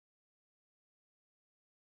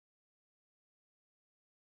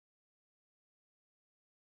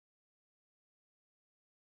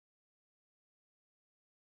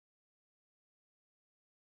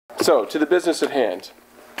So, to the business at hand.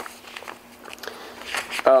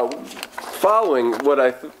 Following what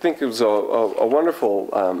I think was a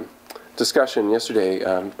wonderful discussion yesterday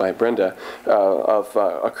by Brenda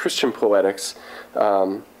of Christian poetics,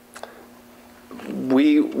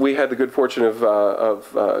 we had the good fortune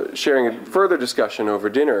of sharing a further discussion over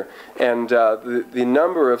dinner, and the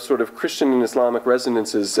number of sort of Christian and Islamic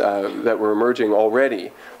resonances that were emerging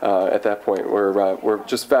already at that point were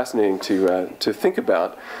just fascinating to think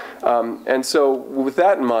about. And so with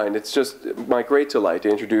that in mind, it's just my great delight to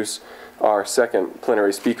introduce our second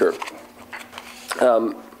plenary speaker.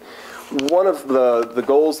 One of the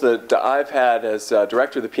goals that I've had as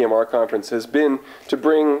director of the PMR conference has been to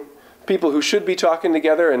bring people who should be talking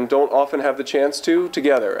together and don't often have the chance to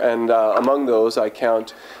together. And among those, I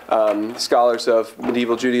count scholars of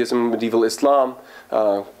medieval Judaism, medieval Islam,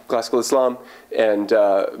 classical Islam, and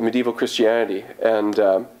medieval Christianity.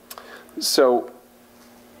 And so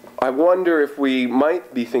I wonder if we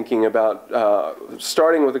might be thinking about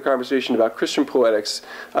starting with a conversation about Christian poetics,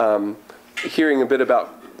 hearing a bit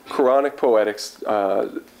about Quranic poetics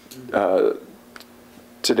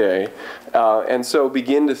today, and so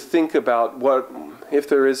begin to think about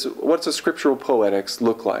what's a scriptural poetics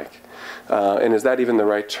look like, and is that even the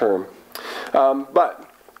right term? But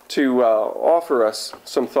to offer us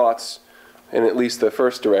some thoughts in at least the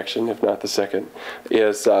first direction, if not the second,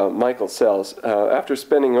 is Michael Sells. After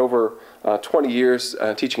spending over 20 years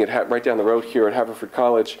teaching right down the road here at Haverford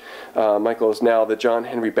College, Michael is now the John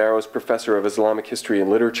Henry Barrows Professor of Islamic History and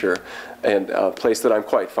Literature, and a place that I'm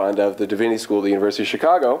quite fond of, the Divinity School of the University of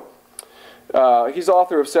Chicago. He's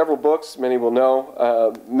author of several books, many will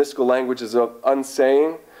know, Mystical Languages of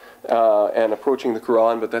Unsaying, and Approaching the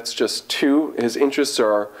Qur'an, but that's just two. His interests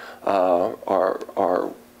are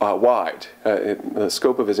wide. The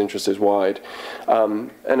scope of his interest is wide.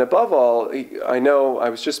 And above all, I know I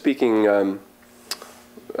was just speaking, I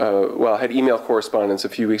had email correspondence a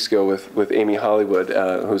few weeks ago with Amy Hollywood,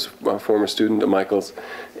 who's a former student of Michael's,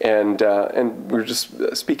 and we were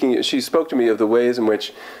just speaking. She spoke to me of the ways in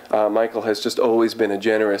which Michael has just always been a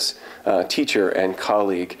generous teacher and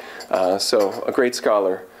colleague. So a great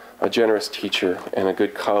scholar, a generous teacher, and a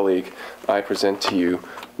good colleague. I present to you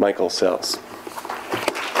Michael Sells.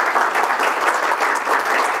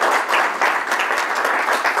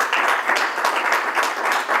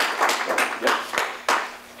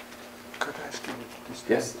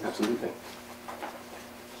 Yes, absolutely.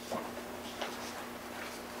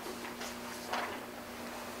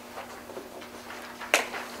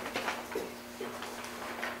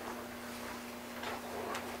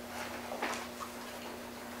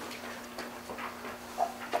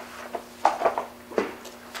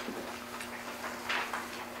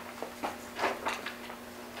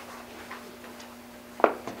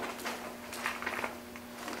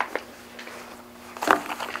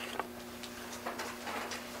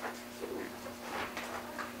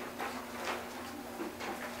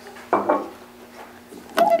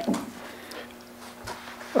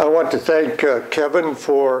 I want to thank Kevin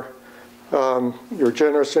for your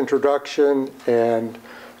generous introduction and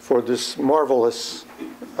for this marvelous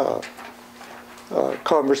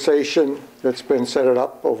conversation that's been set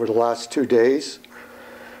up over the last 2 days,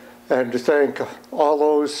 and to thank all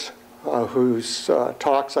those whose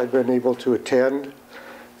talks I've been able to attend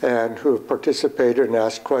and who have participated and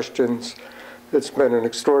asked questions. It's been an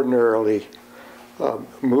extraordinarily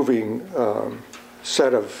moving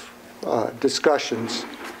set of discussions.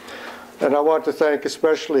 And I want to thank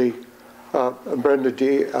especially Brenda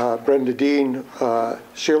Dean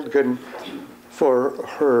Schildgen for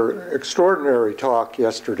her extraordinary talk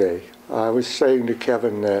yesterday. I was saying to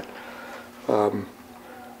Kevin that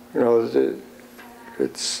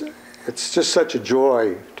it's just such a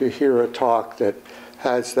joy to hear a talk that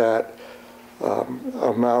has that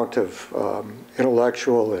amount of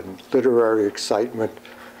intellectual and literary excitement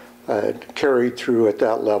carried through at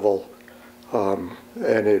that level.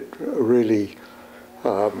 And it really,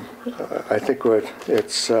 I think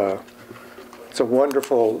it's a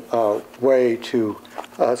wonderful way to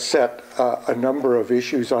set a number of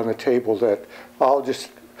issues on the table that I'll just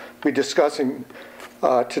be discussing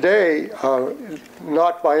today,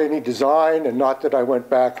 not by any design, and not that I went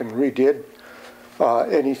back and redid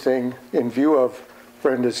anything in view of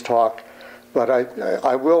Brenda's talk, but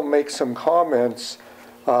I will make some comments.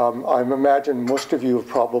 I imagine most of you have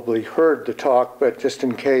probably heard the talk, but just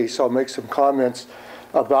in case, I'll make some comments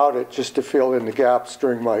about it just to fill in the gaps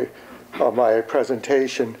during my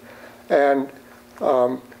presentation. And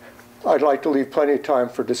I'd like to leave plenty of time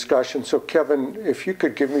for discussion. So Kevin, if you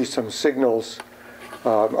could give me some signals.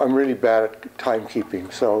 I'm really bad at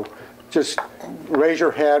timekeeping, so just raise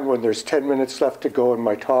your hand when there's 10 minutes left to go in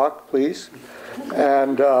my talk, please.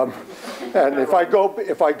 And if I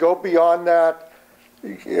go beyond that,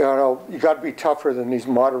 you know, you got to be tougher than these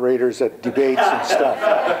moderators at debates and stuff.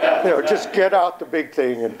 You know, just get out the big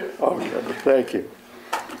thing. And okay, thank you.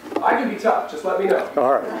 I can be tough. Just let me know.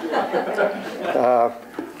 All right.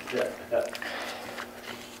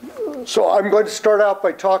 So I'm going to start out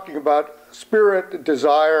by talking about spirit,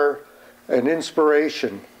 desire, and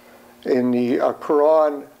inspiration in the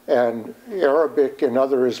Quran and Arabic and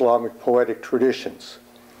other Islamic poetic traditions.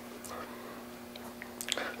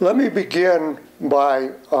 Let me begin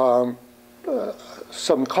by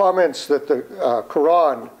some comments that the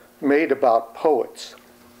Quran made about poets.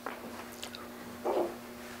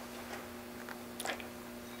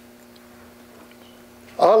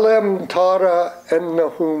 Alam tara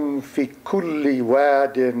annahum fi kulli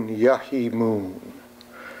wadin yahimun.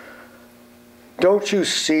 Don't you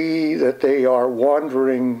see that they are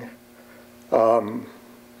wandering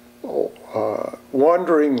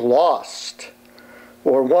lost,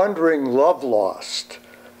 or wandering love lost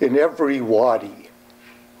in every wadi?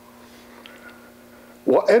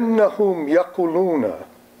 Wa annahum yaquluna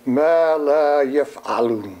ma la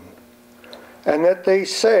yaf'alun, and that they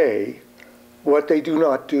say what they do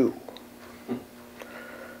not do.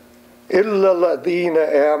 إِلَّا الَّذِينَ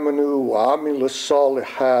آمَنُوا وَعَمِلُوا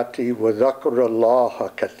الصَّالِحَاتِ وَذَكَرُوا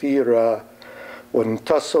اللَّهَ كَثِيرًا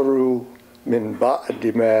وَانْتَصَرُوا مِنْ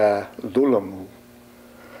بَعْدِ مَا ظُلِمُوا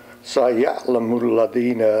سَيَعْلَمُ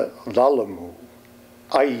الَّذِينَ ظَلَمُوا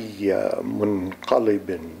أَيَّ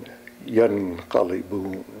مُنْقَلِبٍ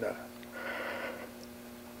يَنْقَلِبُونَ.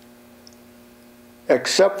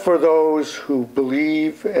 Except for those who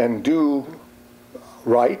believe and do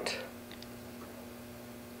right,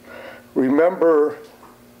 remember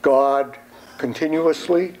God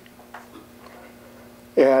continuously,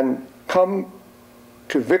 and come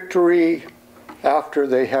to victory after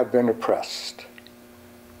they have been oppressed.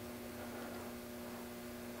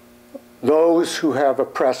 Those who have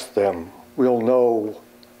oppressed them will know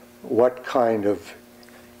what kind of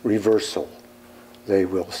reversal they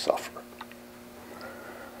will suffer.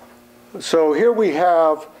 So here we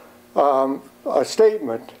have a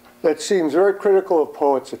statement that seems very critical of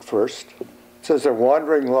poets at first. It says they're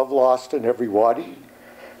wandering love lost in every wadi.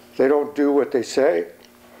 They don't do what they say,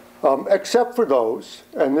 except for those,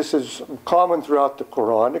 and this is common throughout the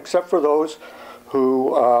Quran, except for those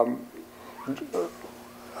who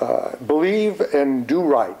believe and do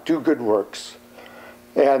right, do good works.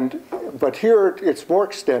 But here it's more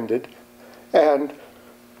extended, and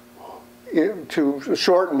to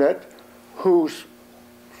shorten it, who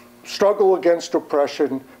struggle against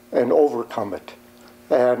oppression and overcome it.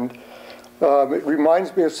 And it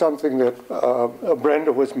reminds me of something that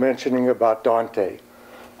Brenda was mentioning about Dante,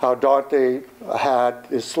 how Dante had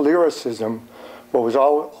this lyricism, but was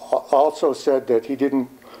also said that he didn't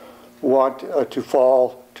want to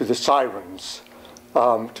fall to the sirens,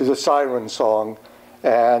 to the siren song,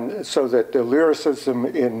 and so that the lyricism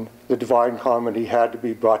in the Divine Comedy had to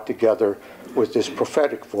be brought together with this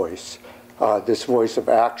prophetic voice, this voice of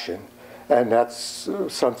action. And that's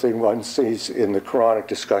something one sees in the Quranic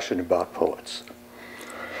discussion about poets.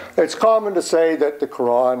 It's common to say that the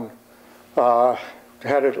Quran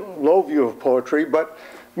had a low view of poetry, but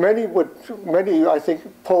many, I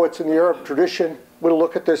think, poets in the Arab tradition would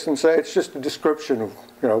look at this and say it's just a description of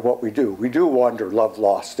what we do. We do wander love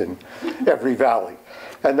lost in every valley.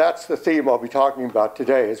 And that's the theme I'll be talking about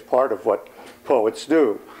today as part of what poets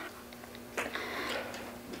do.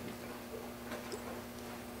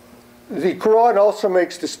 The Quran also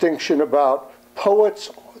makes distinction about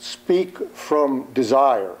poets speak from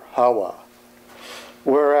desire, hawa,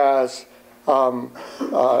 whereas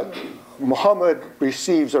Muhammad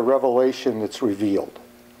receives a revelation that's revealed.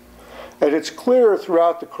 And it's clear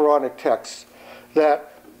throughout the Quranic texts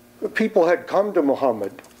that people had come to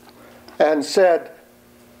Muhammad and said,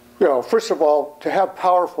 first of all, to have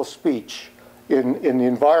powerful speech in the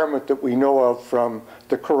environment that we know of from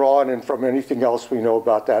the Quran and from anything else we know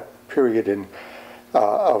about that period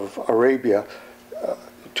of Arabia,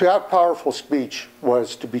 to have powerful speech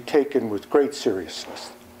was to be taken with great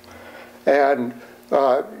seriousness. And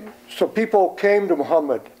so people came to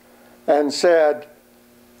Muhammad and said,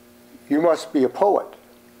 you must be a poet,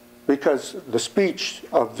 because the speech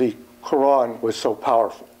of the Quran was so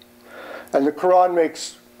powerful. And the Quran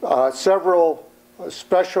makes several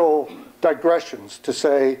special digressions to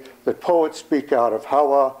say that poets speak out of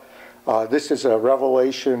hawa. This is a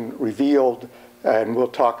revelation revealed, and we'll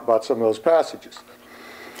talk about some of those passages.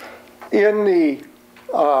 In the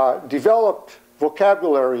developed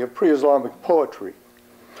vocabulary of pre-Islamic poetry,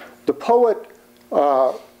 The poet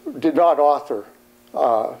did not author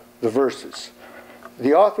the verses.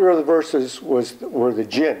 The author of the verses were the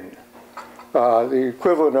jinn, the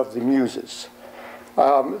equivalent of the muses.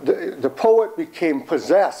 The poet became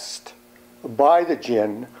possessed by the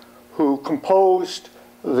jinn, who composed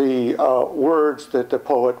the words that the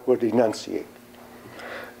poet would enunciate.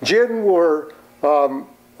 Jinn were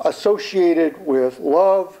associated with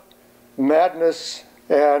love, madness,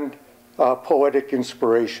 and poetic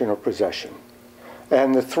inspiration or possession.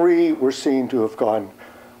 And the three were seen to have gone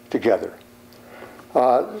together.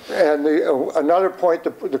 Another point,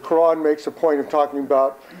 the Quran makes a point of talking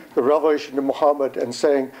about the revelation to Muhammad and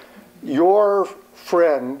saying, your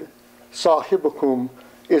friend, Sahibukum,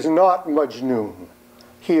 is not Majnun.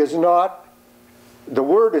 He is not, the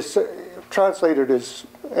word is translated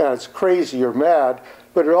as crazy or mad,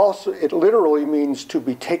 but it literally means to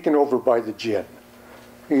be taken over by the jinn.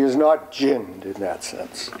 He is not jinned in that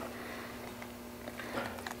sense.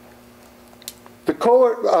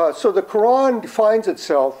 So the Quran defines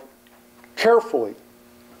itself carefully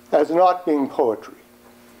as not being poetry.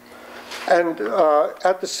 And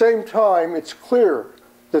at the same time, it's clear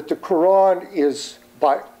that the Quran is,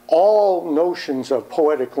 by all notions of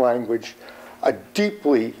poetic language, a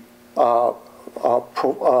deeply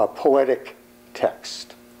poetic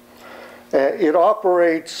text. It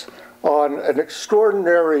operates on an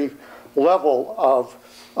extraordinary level of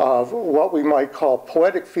what we might call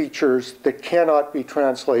poetic features that cannot be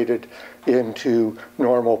translated into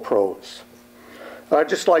normal prose. I'd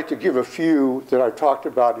just like to give a few that I've talked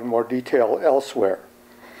about in more detail elsewhere.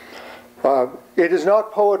 It is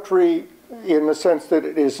not poetry in the sense that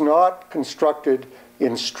it is not constructed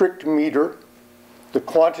in strict meter, the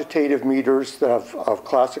quantitative meters of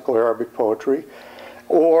classical Arabic poetry,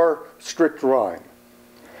 or strict rhyme.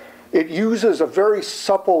 It uses a very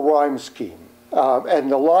supple rhyme scheme, and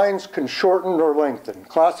the lines can shorten or lengthen.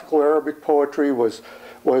 Classical Arabic poetry was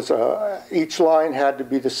each line had to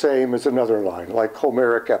be the same as another line, like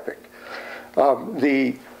Homeric epic.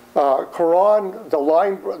 The Quran,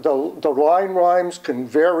 the line rhymes can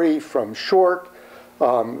vary from short,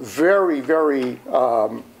 very, very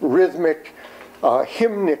rhythmic,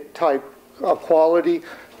 hymnic type quality,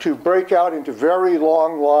 to break out into very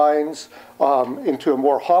long lines, into a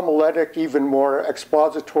more homiletic, even more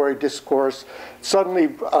expository discourse,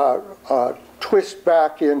 suddenly twist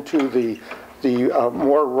back into the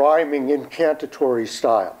more rhyming incantatory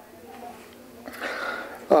style.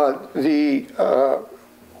 The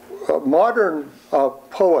modern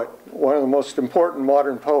poet, one of the most important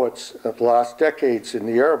modern poets of the last decades in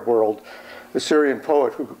the Arab world, the Syrian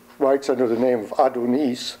poet who writes under the name of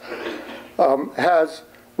Adonis, has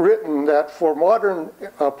written that for modern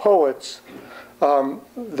poets,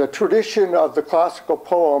 the tradition of the classical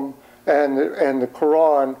poem and the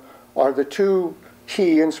Quran are the two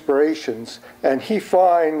key inspirations, and he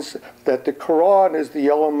finds that the Quran is the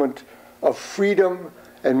element of freedom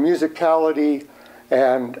and musicality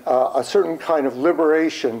and a certain kind of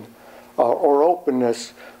liberation or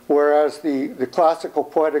openness, whereas the classical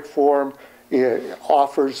poetic form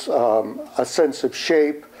offers a sense of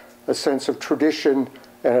shape, a sense of tradition,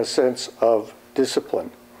 and a sense of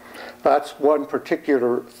discipline. That's one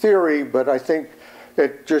particular theory, but I think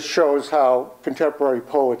it just shows how contemporary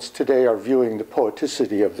poets today are viewing the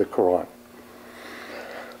poeticity of the Quran.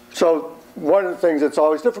 So one of the things that's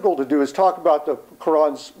always difficult to do is talk about the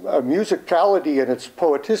Quran's musicality and its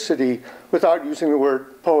poeticity without using the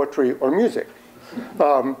word poetry or music.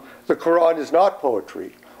 The Quran is not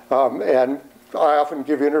poetry, and I often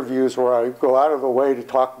give interviews where I go out of the way to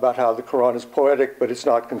talk about how the Quran is poetic, but it's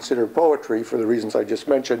not considered poetry for the reasons I just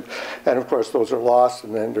mentioned. And of course, those are lost.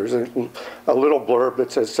 And then there's a little blurb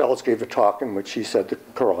that says Sells gave a talk in which he said the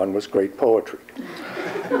Quran was great poetry.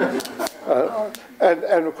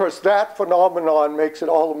 And of course, that phenomenon makes it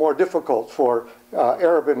all the more difficult for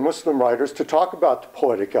Arab and Muslim writers to talk about the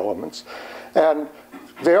poetic elements. And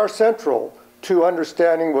they are central to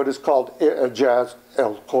understanding what is called Ijaz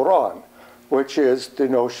al-Quran, which is the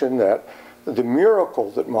notion that the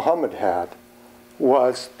miracle that Muhammad had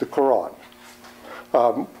was the Quran.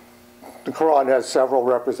 The Quran has several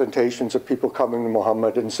representations of people coming to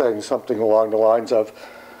Muhammad and saying something along the lines of,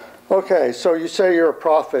 okay, so you say you're a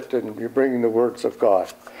prophet and you're bringing the words of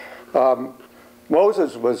God.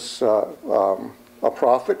 Moses was a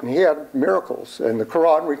prophet and he had miracles, and the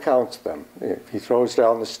Quran recounts them. He throws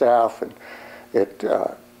down the staff and it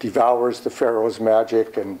devours the Pharaoh's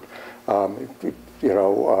magic, and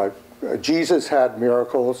Jesus had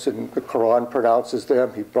miracles, and the Quran pronounces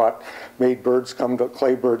them. He made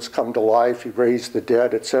clay birds come to life. He raised the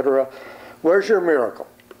dead, etc. Where's your miracle?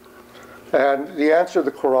 And the answer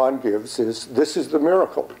the Quran gives is, this is the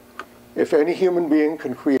miracle. If any human being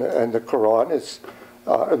can create, and the Quran is,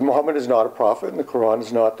 Muhammad is not a prophet, and the Quran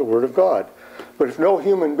is not the word of God. But if no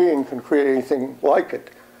human being can create anything like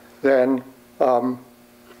it, then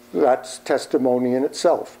that's testimony in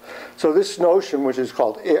itself. So this notion, which is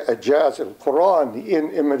called ijaz al-Quran, the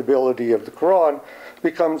inimitability of the Quran,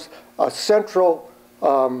 becomes a central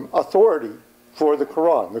authority for the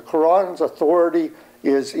Quran. The Quran's authority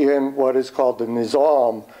is in what is called the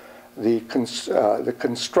nizam, the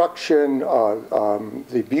construction,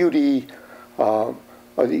 the beauty, the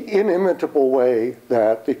inimitable way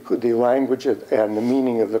that the language and the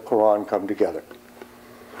meaning of the Quran come together.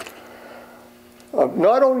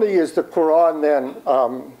 Not only is the Quran then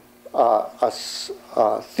a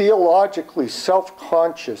theologically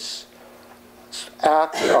self-conscious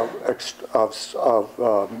act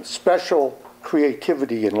of special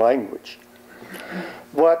creativity in language,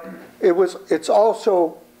 but it's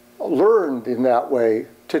also learned in that way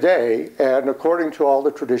today, and according to all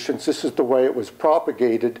the traditions, this is the way it was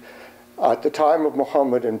propagated at the time of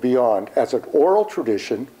Muhammad and beyond, as an oral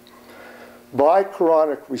tradition by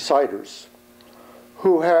Quranic reciters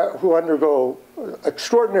who undergo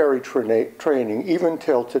extraordinary training, even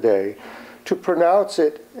till today, to pronounce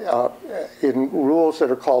it in rules that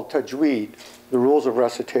are called tajweed, the rules of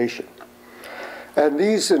recitation. And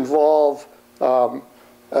these involve what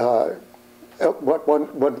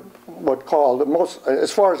called the most,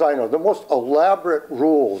 as far as I know, the most elaborate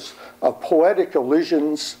rules of poetic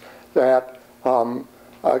elisions that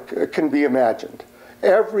can be imagined.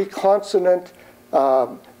 Every consonant,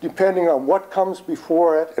 depending on what comes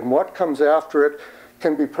before it and what comes after it,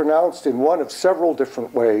 can be pronounced in one of several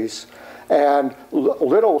different ways. And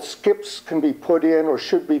little skips can be put in or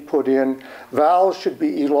should be put in. Vowels should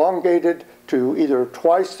be elongated to either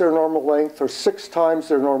twice their normal length or 6 times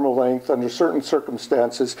their normal length under certain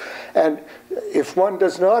circumstances. And if one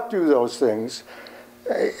does not do those things,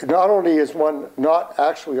 not only is one not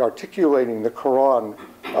actually articulating the Quran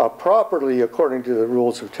properly according to the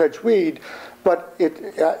rules of tajweed, but it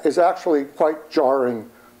is actually quite jarring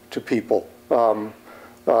to people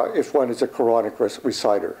if one is a Quranic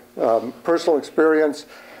reciter. Personal experience,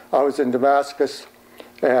 I was in Damascus,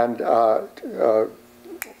 and I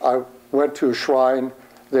went to a shrine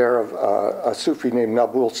there of a Sufi named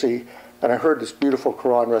Nabulsi, and I heard this beautiful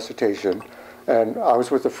Quran recitation. And I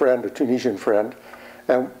was with a friend, a Tunisian friend,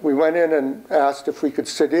 and we went in and asked if we could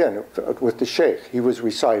sit in with the sheikh. He was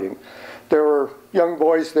reciting. There were young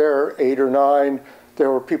boys there, 8 or 9. There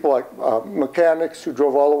were people like mechanics who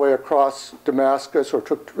drove all the way across Damascus or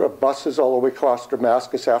took buses all the way across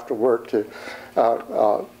Damascus after work to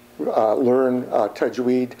learn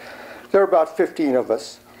tajweed. There were about 15 of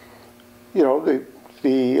us. You know,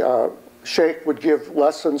 the sheikh would give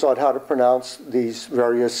lessons on how to pronounce these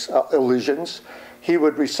various elisions. He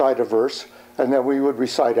would recite a verse, and then we would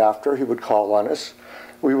recite after. He would call on us.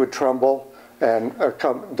 We would tremble, and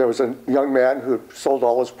there was a young man who sold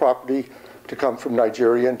all his property to come from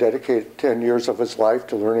Nigeria and dedicated 10 years of his life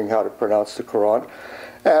to learning how to pronounce the Quran.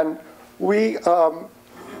 And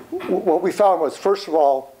what we found was, first of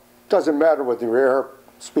all, it doesn't matter whether you're Arab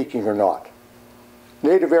speaking or not.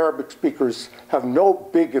 Native Arabic speakers have no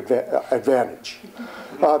big advantage.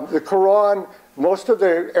 The Quran, most of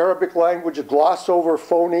the Arabic language gloss over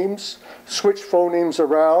phonemes, switch phonemes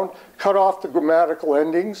around, cut off the grammatical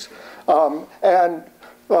endings,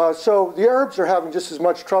 so the Arabs are having just as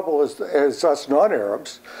much trouble as us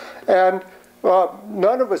non-Arabs, and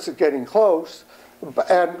none of us are getting close.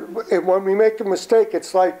 And when we make a mistake,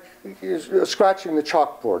 it's like scratching the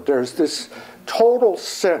chalkboard. There's this total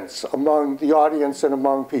sense among the audience and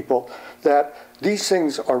among people that these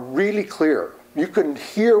things are really clear. You can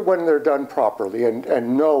hear when they're done properly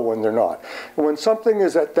and know when they're not. And when something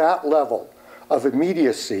is at that level of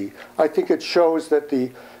immediacy, I think it shows that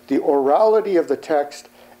the orality of the text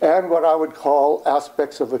and what I would call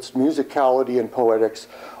aspects of its musicality and poetics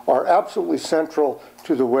are absolutely central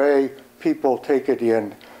to the way people take it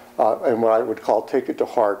in and what I would call take it to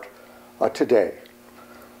heart today.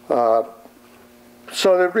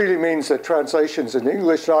 So that really means that translations in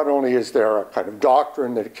English, not only is there a kind of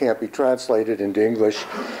doctrine that it can't be translated into English,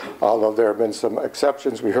 although there have been some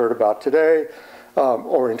exceptions we heard about today,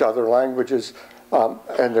 or into other languages,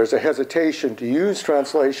 and there's a hesitation to use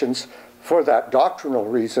translations for that doctrinal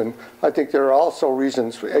reason. I think there are also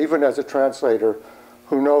reasons, even as a translator,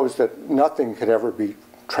 who knows that nothing can ever be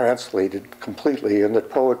translated completely and that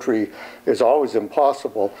poetry is always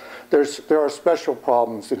impossible. There are special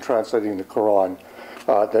problems in translating the Quran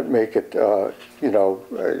that make it,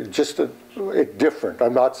 just different.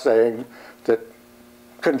 I'm not saying that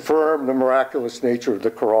confirm the miraculous nature of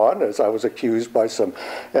the Quran, as I was accused by some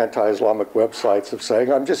anti-Islamic websites of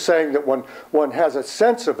saying. I'm just saying that when one has a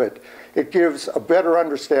sense of it, it gives a better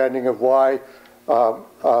understanding of why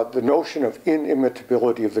the notion of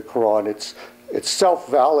inimitability of the Quran, its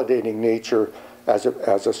self-validating nature as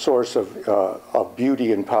a source of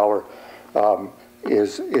beauty and power,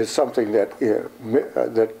 is something that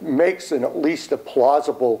that makes at least a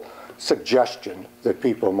plausible suggestion that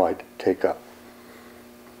people might take up.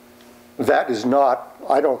 That is not,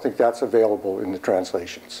 I don't think that's available in the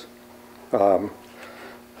translations. The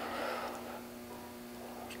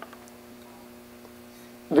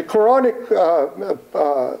Quranic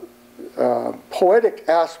poetic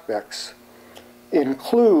aspects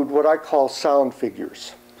include what I call sound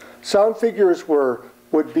figures. Sound figures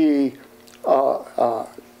would be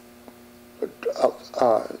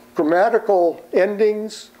grammatical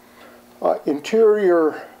endings,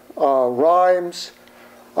 interior rhymes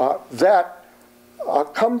that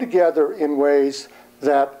come together in ways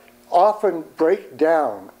that often break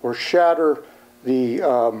down or shatter the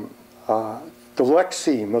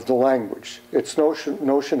lexeme of the language, its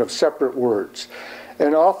notion of separate words,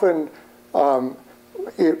 and often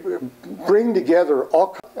bring together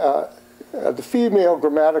all the female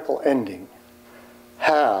grammatical ending,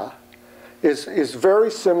 ha, is very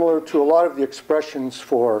similar to a lot of the expressions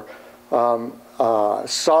for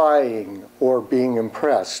sighing or being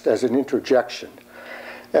impressed as an interjection.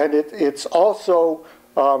 And it's also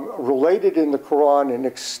related in the Quran in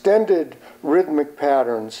extended rhythmic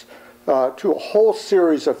patterns to a whole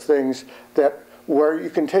series of things where you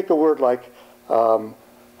can take a word like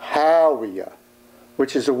hawiyah,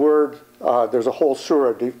 which is a word, there's a whole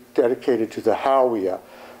surah dedicated to the hawiyah,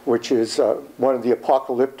 which is one of the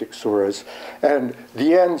apocalyptic surahs. And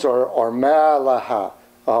the ends are malaha,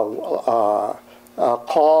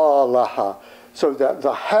 qalaha. So that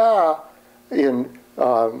the ha in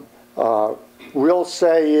will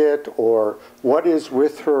say it, or what is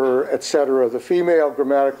with her, etc., the female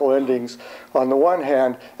grammatical endings on the one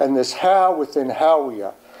hand, and this ha within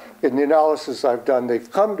hawiyah. In the analysis I've done, they've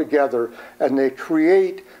come together and they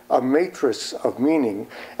create a matrix of meaning,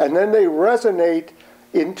 and then they resonate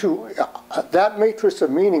into, that matrix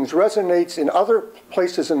of meanings resonates in other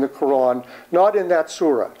places in the Quran, not in that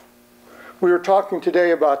surah. We were talking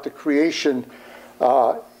today about the creation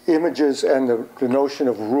images and the notion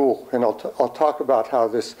of rule, and I'll talk about how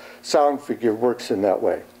this sound figure works in that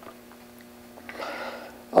way.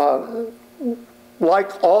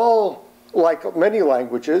 Like many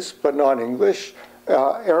languages, but not English,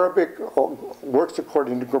 Arabic works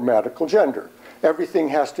according to grammatical gender. Everything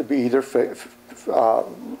has to be either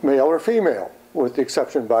male or female, with the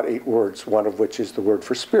exception of about 8 words, one of which is the word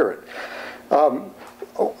for spirit.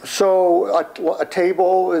 So a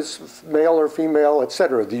table is male or female,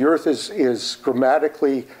 etc. The earth is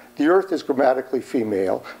grammatically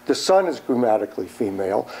female. The sun is grammatically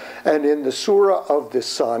female. And in the surah of the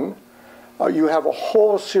sun, you have a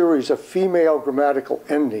whole series of female grammatical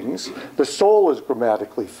endings. The soul is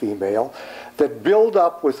grammatically female, that build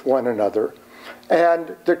up with one another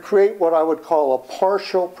and that create what I would call a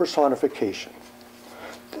partial personification.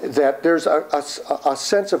 That there's a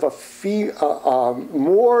sense of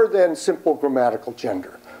more than simple grammatical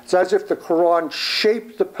gender. It's as if the Quran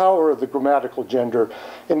shaped the power of the grammatical gender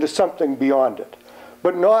into something beyond it,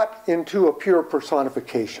 but not into a pure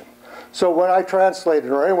personification. So when I translate it,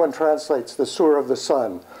 or anyone translates the Surah of the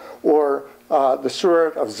Sun, or the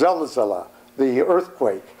Surah of Zelzala, the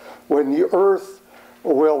earthquake, when the earth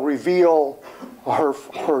will reveal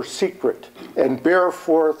her secret and bear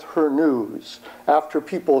forth her news after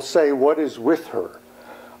people say what is with her.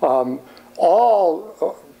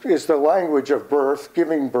 All is the language of birth,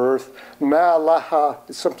 giving birth. Ma laha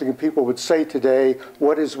is something people would say today.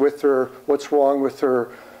 What is with her? What's wrong with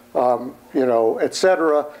her?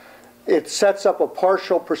 Etc. It sets up a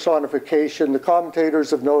partial personification. The commentators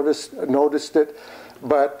have noticed it,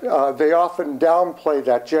 but they often downplay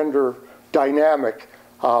that gender dynamic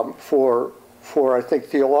for I think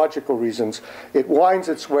theological reasons. It winds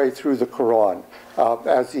its way through the Quran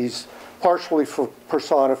as these partially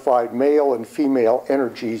personified male and female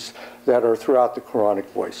energies that are throughout the Quranic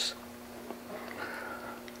voice.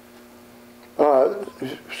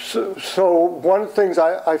 So one of the things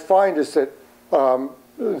I find is that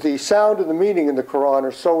the sound and the meaning in the Quran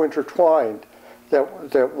are so intertwined that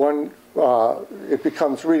it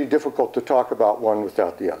becomes really difficult to talk about one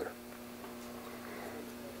without the other.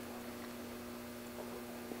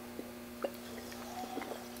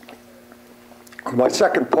 My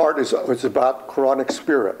second part is about Quranic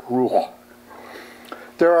spirit, ruh.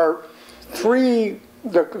 There are 3,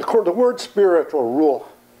 the word spirit or ruh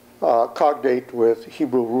cognate with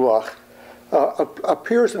Hebrew ruach,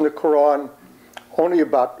 appears in the Quran only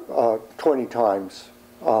about 20 times,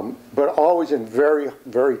 but always in very,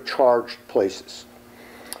 very charged places.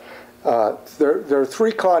 There are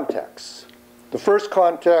three contexts. The first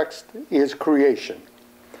context is creation.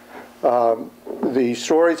 The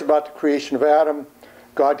stories about the creation of Adam,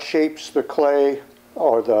 God shapes the clay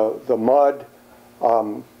or the mud.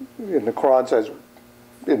 In the Quran says,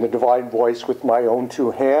 in the divine voice, with my own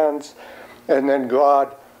two hands. And then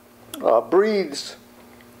God breathes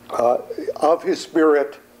of his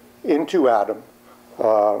spirit into Adam,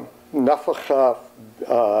 nafakha,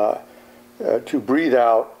 to breathe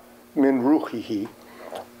out, min ruhihi.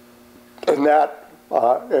 And that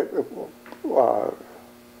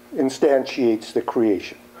instantiates the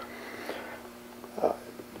creation.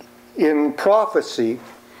 In prophecy,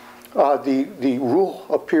 the ruh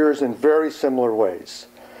appears in very similar ways.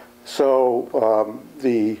 So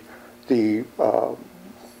the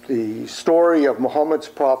story of Muhammad's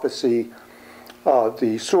prophecy,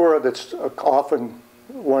 the surah that's often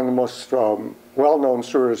one of the most well-known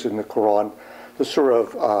surahs in the Quran, the surah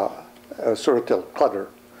of Surah Al-Qadr,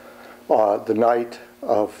 the night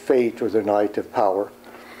of fate or the night of power,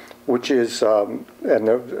 which is,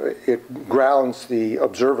 it grounds the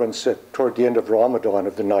observance toward the end of Ramadan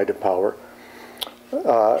of the night of power.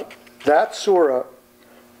 That surah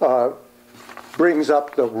brings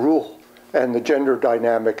up the ruh and the gender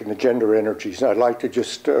dynamic and the gender energies. And I'd like to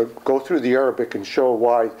just go through the Arabic and show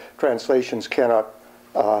why translations cannot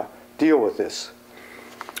deal with this.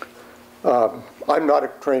 I'm not a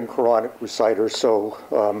trained Quranic reciter, so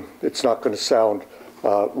it's not going to sound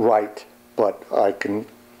right, but I can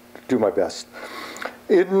do my best.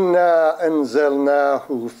 Inna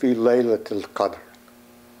anzalnahu fi laylatil qadr.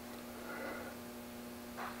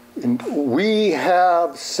 We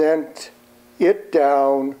have sent it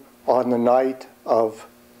down on the night of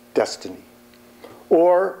destiny.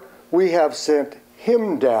 Or we have sent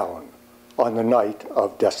him down on the night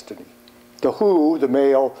of destiny. The who, the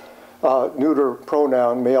male neuter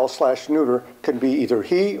pronoun, male/neuter, can be either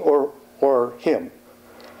he or him.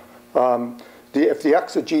 If the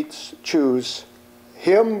exegetes choose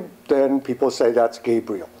him, then people say that's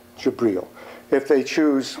Gabriel, Jibreel. If they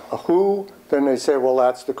choose a who, then they say, well,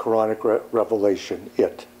 that's the Quranic revelation,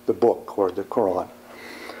 it, the book or the Quran.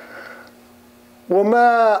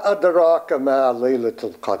 وَمَا أَدْرَاكَ مَا لَيْلَةُ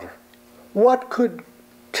الْقَدْرِ. What could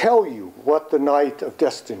tell you what the night of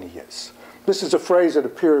destiny is? This is a phrase that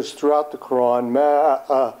appears throughout the Quran,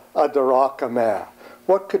 مَا أَدْرَاكَ مَا.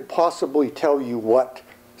 What could possibly tell you what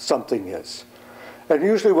something is? And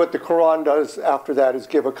usually what the Quran does after that is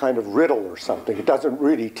give a kind of riddle or something. It doesn't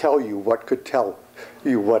really tell you what could tell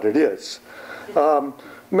you what it is. مَا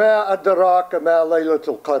أَدْرَاكَ مَا لَيْلَةُ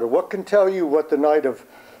الْقَدْرِ. What can tell you what the night of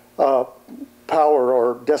power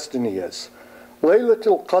or destiny is? لَيْلَةُ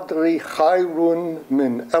الْقَدْرِ خَيْرٌ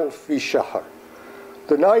مِّنْ أَلْفِ شَهْرٍ.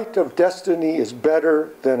 The night of destiny is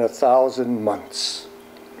better than 1,000 months.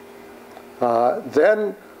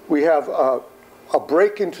 Then we have a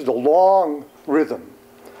break into the long rhythm.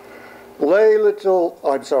 تَنَزَّلُ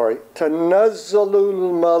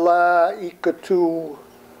الْمَلَائِكَةُ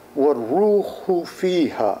وَالْرُوحُ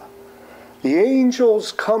فِيهَا. The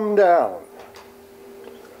angels come down,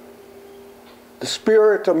 the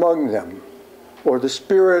spirit among them, or the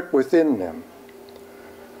spirit within them,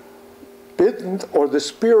 or the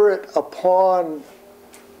spirit upon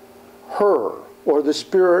her, or the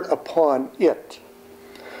spirit upon it.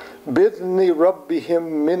 بِإِذْنِ رَبِّهِمْ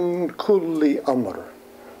مِنْ كُلِّ أَمْرٍ.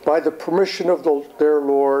 By the permission of their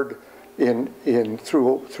Lord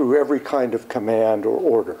through every kind of command or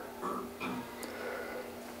order.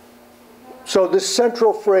 So this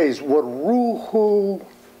central phrase, وَالْرُوحُ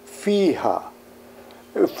فِيهَا,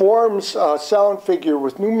 it forms a sound figure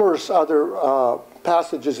with numerous other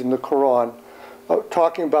passages in the Quran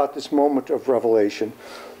talking about this moment of revelation.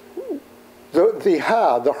 The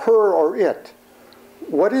her or it,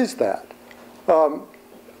 what is that?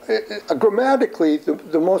 Grammatically,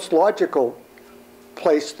 the most logical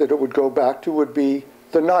place that it would go back to would be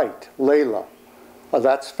the night, Layla.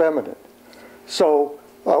 That's feminine. So,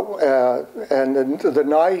 and the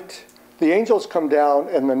night, the angels come down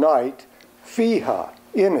in the night, fiha,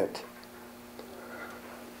 in it.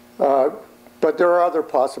 But there are other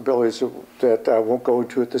possibilities that I won't go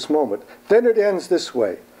into at this moment. Then it ends this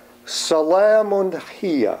way. Salamun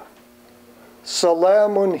hiya.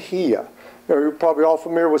 Salamun hiya. You're probably all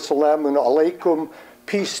familiar with Salamun alaikum,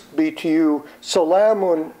 peace be to you.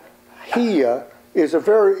 Salamun hiya is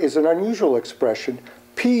an unusual expression.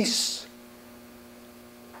 Peace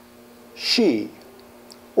she,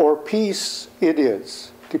 or peace it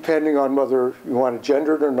is. depending on whether you want it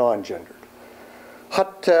gendered or non-gendered.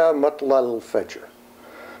 Hatta matlal fajr.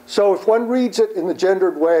 So if one reads it in the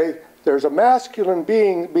gendered way, there's a masculine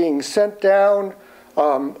being being sent down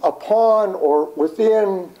upon or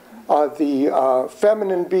within the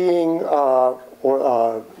feminine being,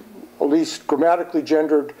 or at least grammatically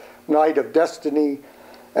gendered night of destiny.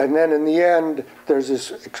 And then in the end, there's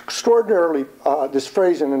this extraordinarily, this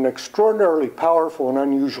phrase in an extraordinarily powerful and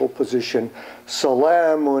unusual position,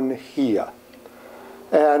 salamun hiya.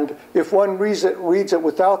 And if one reads it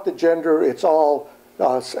without the gender, it's all,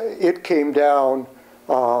 it came down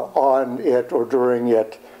on it or during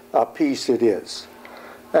it, peace it is.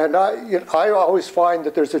 And I always find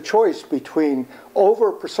that there's a choice between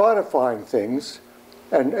over-personifying things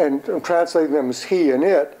and translating them as he and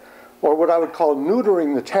it, or what I would call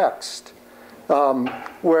neutering the text,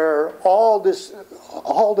 where all this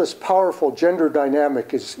powerful gender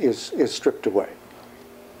dynamic is stripped away.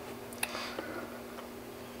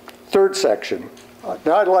 Third section.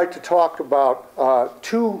 Now I'd like to talk about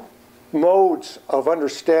two modes of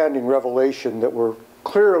understanding Revelation that were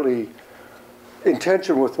clearly in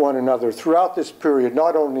tension with one another throughout this period,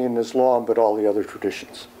 not only in Islam, but all the other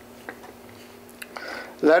traditions.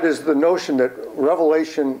 That is the notion that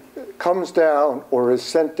revelation comes down or is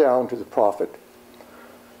sent down to the prophet,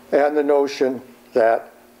 and the notion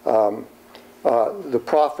that the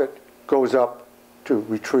prophet goes up to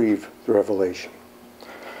retrieve the revelation.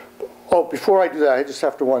 Oh, before I do that, I just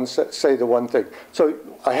have to say the one thing. So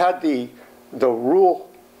I had the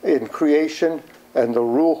rule in creation and the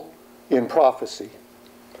rule in prophecy.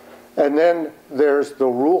 And then there's the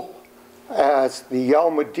rule as the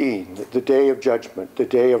Yawm ad-Din, the day of judgment, the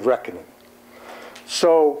day of reckoning.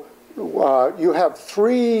 So you have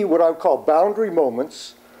three what I would call boundary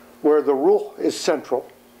moments where the rule is central.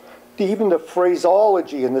 Even the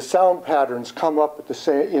phraseology and the sound patterns come up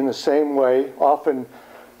in the same way, often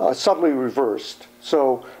subtly reversed.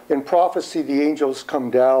 So in prophecy, the angels come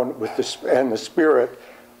down with and the Spirit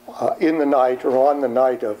in the night or on the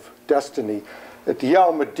night of destiny. At the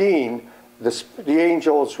Yawm ad-Din, the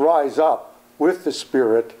angels rise up with the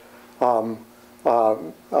Spirit at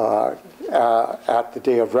the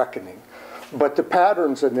day of reckoning. But the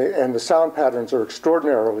patterns and the sound patterns are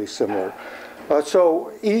extraordinarily similar.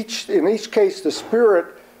 So in each case, the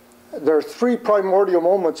Spirit, there are three primordial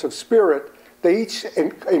moments of Spirit. They each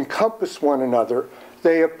encompass one another.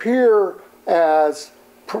 They appear as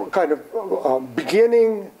kind of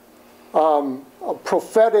beginning, a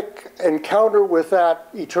prophetic encounter with that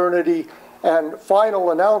eternity, and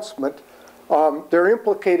final announcement. They're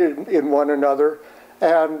implicated in one another,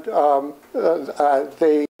 and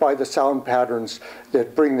they by the sound patterns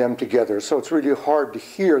that bring them together. So it's really hard to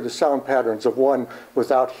hear the sound patterns of one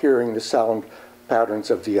without hearing the sound patterns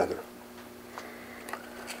of the other.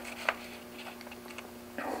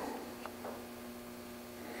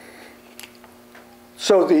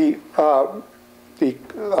 So the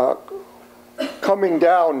coming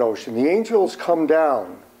down notion, the angels come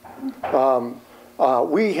down.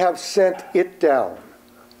 We have sent it down.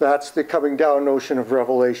 That's the coming down notion of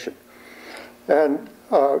Revelation. And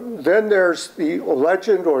then there's the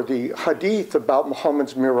legend or the hadith about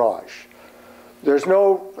Muhammad's mirage. There's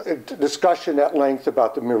no discussion at length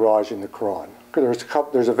about the mirage in the Quran.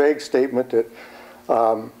 There's a vague statement that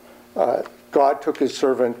God took his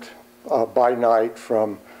servant by night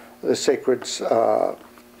from the sacred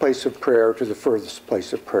place of prayer to the furthest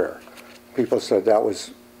place of prayer. People said that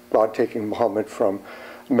was God taking Muhammad from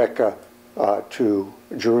Mecca to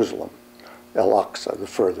Jerusalem, Al-Aqsa, the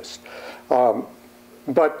furthest.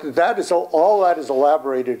 But that is all that is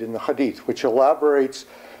elaborated in the Hadith, which elaborates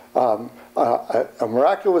a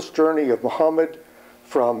miraculous journey of Muhammad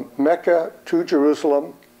from Mecca to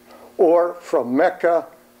Jerusalem, or from Mecca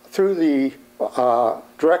through the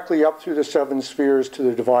directly up through the seven spheres to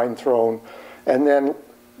the divine throne, and then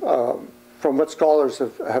from what scholars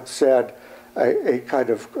have said, a kind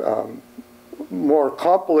of more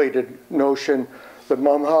compilated notion that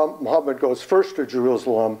Muhammad goes first to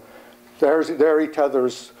Jerusalem. There he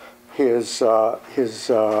tethers his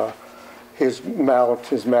mount,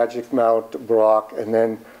 his magic mount, Barak, and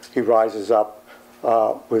then he rises up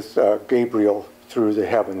with Gabriel through the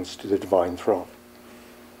heavens to the divine throne.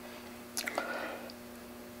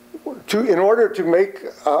 In order to make,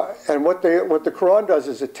 and what the Quran does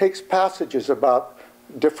is it takes passages about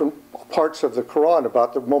different parts of the Quran,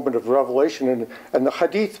 about the moment of revelation, and the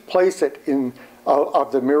Hadith place it in,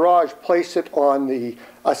 of the Mirage, place it on the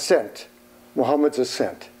ascent, Muhammad's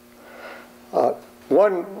ascent.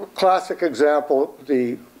 One classic example,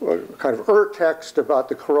 the kind of text about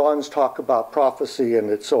the Quran's talk about prophecy and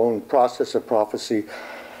its own process of prophecy,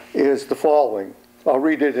 is the following. I'll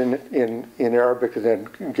read it in Arabic and then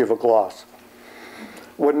give a gloss.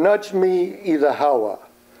 وَالنَّجْمِ إِذَا هَوَى.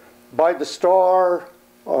 By the star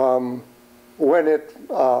when it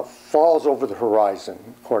falls over the horizon,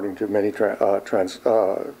 according to many commentaries.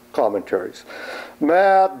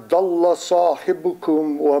 مَا ضَلَّ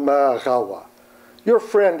صَاحِبُكُمْ وَمَا غَوَى. Your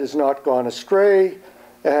friend is not gone astray,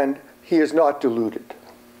 and he is not deluded.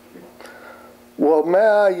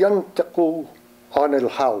 وَمَا يَنْتِقُ عَنِ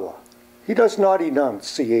الْهَوَى. He does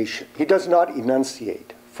not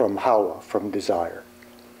enunciate from hawa, from desire.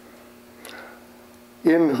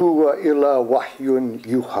 إِنْ هُوَ إِلَّا وَحْيٌ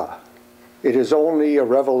يُوحَى. It is only a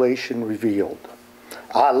revelation revealed.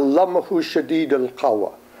 عَلَّمَهُ شَدِيدُ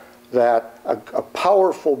الْقَوَى. That a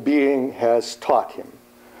powerful being has taught him.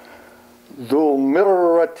 ذُو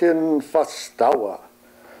مِرَّةٍ فَاسْتَوَى.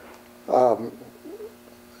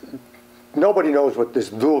 Nobody knows what this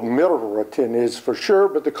dhul mirratin is for sure,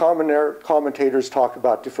 but the commentators talk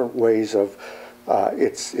about different ways of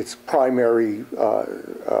its primary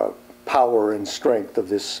power and strength of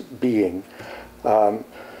this being.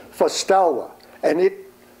 Fastawa, and it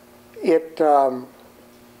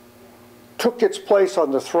took its place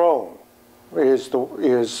on the throne, is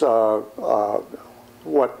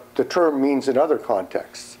what the term means in other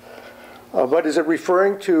contexts. But is it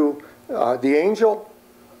referring to the angel?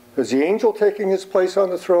 Is the angel taking his place on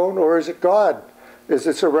the throne, or is it God? Is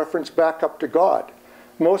this a reference back up to God?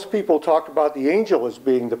 Most people talk about the angel as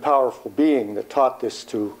being the powerful being that taught this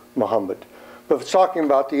to Muhammad. But if it's talking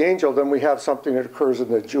about the angel, then we have something that occurs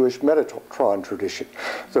in the Jewish Metatron tradition.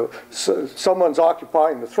 So someone's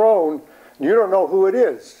occupying the throne, and you don't know who it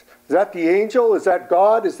is. Is that the angel? Is that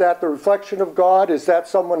God? Is that the reflection of God? Is that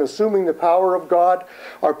someone assuming the power of God?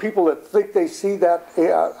 Are people that think they see that,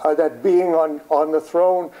 that being on the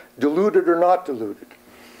throne deluded or not deluded?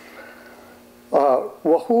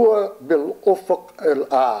 وَهُوَ بِالْأُفُقِ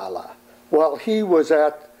الْأَعْلَى. While he was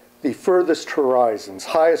at the furthest horizons,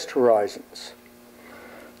 highest horizons,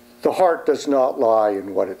 the heart does not lie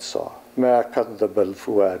in what it saw. مَا كَذَّبَ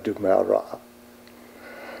الْفُؤَادُ مَا رَأَى.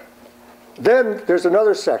 Then there's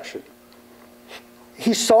another section.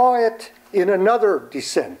 He saw it in another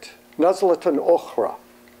descent, Nazlatan Ukhra,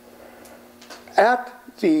 at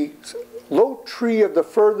the low tree of the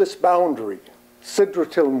furthest boundary,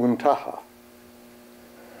 Sidratul Muntaha.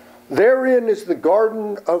 Therein is the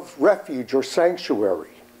garden of refuge or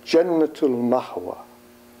sanctuary, Jannatul Mahwa.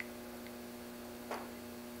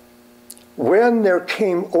 When there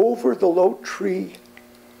came over the low tree,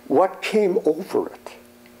 what came over it?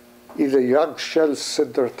 إِذَا يَغْشَى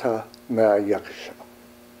السِّدْرَةَ مَا يَغْشَى.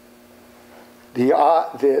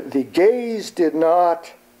 The gaze did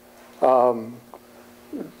not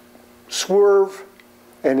swerve,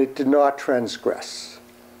 and it did not transgress.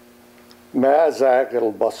 مَا زَاغَ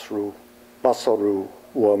الْبَصَرُ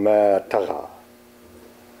وَمَا طَغَى.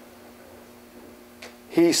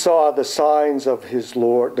 He saw the signs of his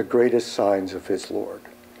Lord, the greatest signs of his Lord.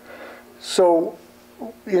 So,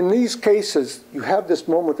 in these cases, you have this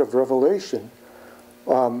moment of revelation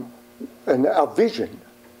and a vision,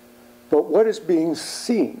 but what is being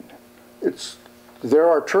seen? There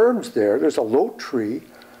are terms there. There's a low tree.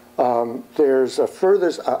 There's a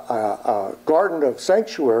furthest garden of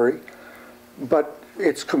sanctuary, but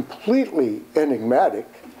it's completely enigmatic.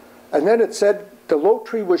 And then it said the low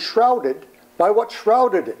tree was shrouded by what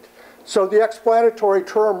shrouded it. So the explanatory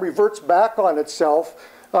term reverts back on itself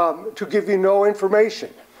to give you no information,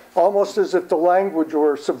 almost as if the language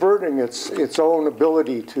were subverting its own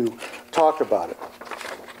ability to talk about it.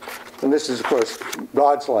 And this is, of course,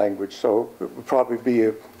 God's language, so it would probably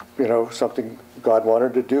be something God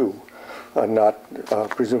wanted to do, not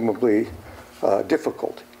presumably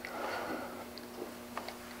difficult.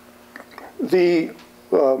 The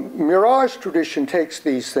Mirage tradition takes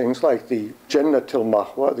these things like the Jannatul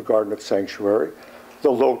Mahwa, the Garden of Sanctuary, the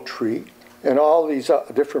low tree, and all these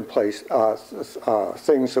different things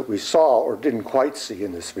that we saw or didn't quite see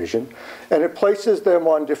in this vision, and it places them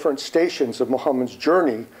on different stations of Muhammad's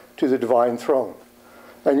journey to the divine throne.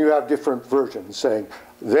 And you have different versions saying,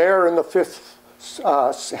 there in the fifth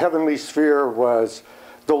heavenly sphere was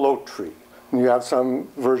the low tree. And you have some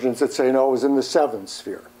versions that say, no, it was in the seventh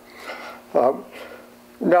sphere.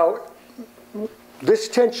 Now, this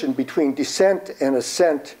tension between descent and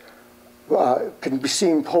ascent can be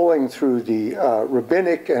seen pulling through the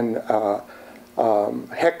rabbinic and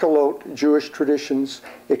Hekkelot Jewish traditions.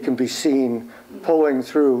 It can be seen pulling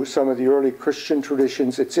through some of the early Christian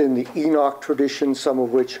traditions. It's in the Enoch tradition, some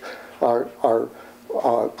of which are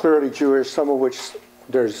clearly Jewish, some of which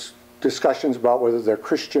there's discussions about whether they're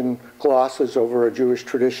Christian glosses over a Jewish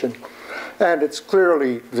tradition. And it's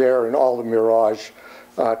clearly there in all the Mirage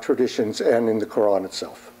traditions and in the Quran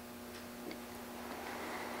itself.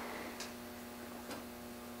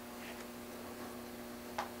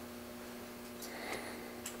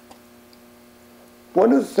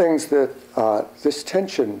 One of the things that this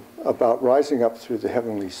tension about rising up through the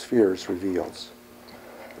heavenly spheres reveals,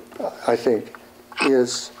 I think,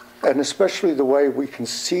 is, and especially the way we can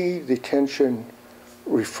see the tension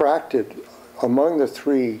refracted among the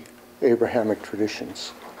three Abrahamic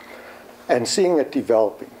traditions and seeing it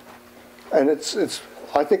developing. And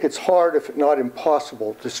I think it's hard, if not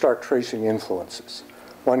impossible, to start tracing influences.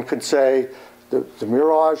 One could say the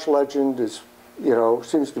Mirage legend is,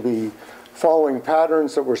 seems to be following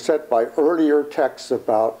patterns that were set by earlier texts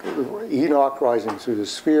about Enoch rising through the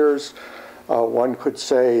spheres. One could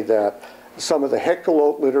say that some of the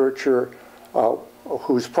Hekkelot literature,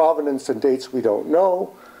 whose provenance and dates we don't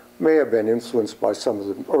know, may have been influenced by some of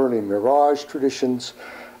the early Mirage traditions.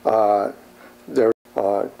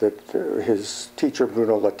 His teacher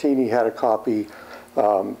Bruno Latini had a copy.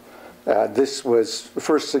 This was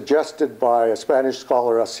first suggested by a Spanish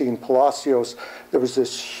scholar, Asín Palacios. There was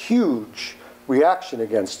this huge reaction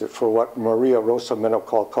against it for what Maria Rosa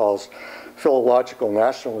Menocol calls philological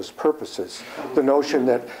nationalist purposes. The notion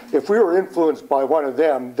that if we were influenced by one of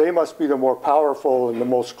them, they must be the more powerful and the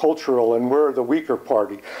most cultural, and we're the weaker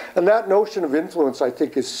party. And that notion of influence, I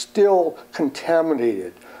think, is still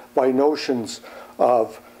contaminated by notions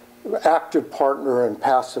of active partner and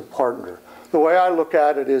passive partner. The way I look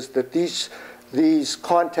at it is that these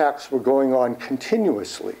contacts were going on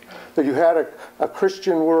continuously. That you had a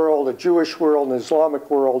Christian world, a Jewish world, an Islamic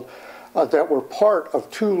world that were part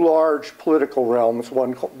of two large political realms,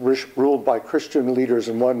 one ruled by Christian leaders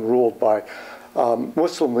and one ruled by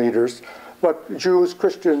Muslim leaders. But Jews,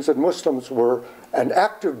 Christians, and Muslims were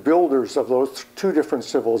active builders of those two different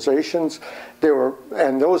civilizations.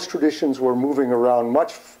 And those traditions were moving around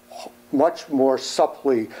much more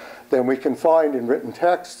subtly than we can find in written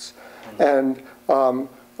texts, and it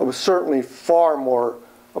was certainly far more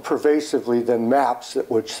pervasively than maps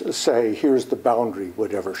that would say, here's the boundary,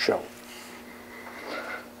 would ever show.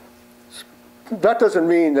 That doesn't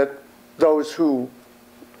mean that those who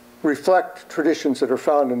reflect traditions that are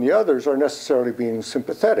found in the others are necessarily being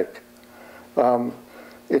sympathetic.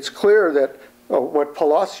 It's clear that what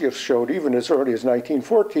Palacios showed, even as early as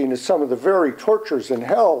 1914, is some of the very tortures in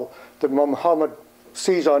hell that Muhammad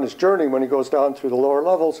sees on his journey when he goes down through the lower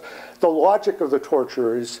levels. The logic of the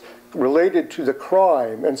torture is related to the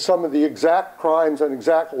crime, and some of the exact crimes and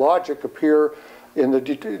exact logic appear in the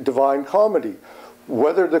Divine Comedy.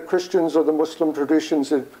 Whether the Christians or the Muslim traditions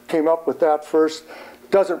that came up with that first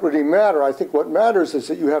doesn't really matter. I think what matters is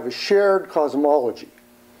that you have a shared cosmology.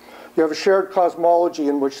 You have a shared cosmology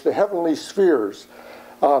in which the heavenly spheres,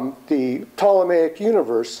 the Ptolemaic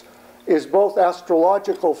universe, is both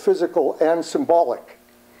astrological, physical, and symbolic.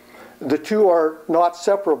 The two are not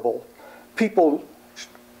separable. People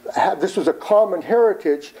this was a common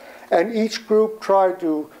heritage, and each group tried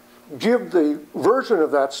to give the version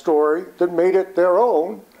of that story that made it their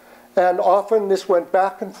own, and often this went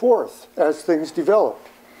back and forth as things developed.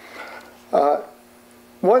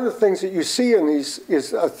 One of the things that you see in these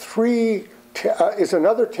is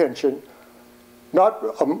another tension,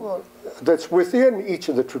 that's within each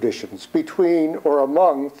of the traditions, between or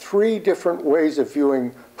among three different ways of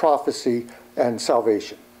viewing prophecy and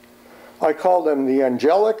salvation. I call them the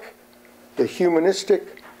angelic, the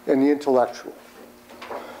humanistic, and the intellectual.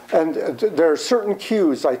 And there are certain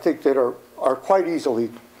cues, I think, that are quite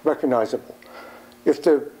easily recognizable. If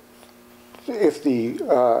the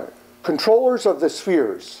controllers of the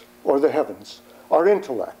spheres, or the heavens, are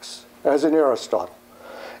intellects, as in Aristotle,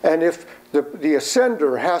 and if the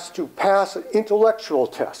ascender has to pass intellectual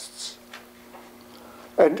tests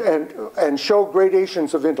and show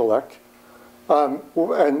gradations of intellect,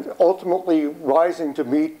 and ultimately rising to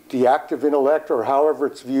meet the active intellect, or however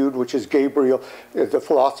it's viewed, which is Gabriel. The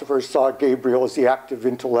philosophers saw Gabriel as the active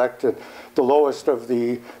intellect, and the lowest of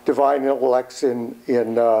the divine intellects in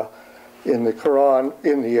the Quran,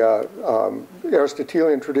 in the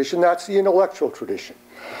Aristotelian tradition. That's the intellectual tradition.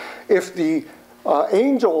 If the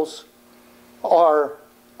angels are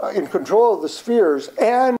in control of the spheres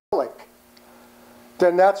and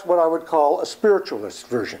then that's what I would call a spiritualist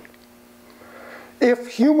version. If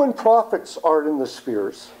human prophets are in the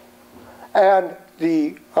spheres, and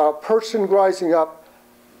the person rising up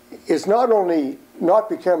is not only not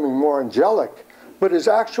becoming more angelic, but is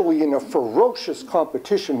actually in a ferocious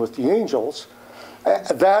competition with the angels,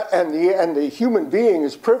 and the human being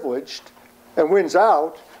is privileged and wins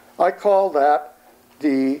out, I call that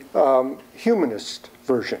the humanist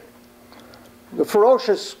version. The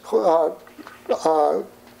ferocious,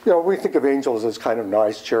 we think of angels as kind of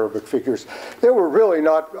nice cherubic figures. They were really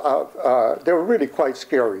not, they were really quite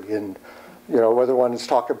scary. And, whether one is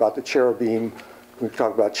talking about the cherubim, we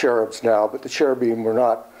talk about cherubs now, but the cherubim were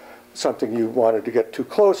not something you wanted to get too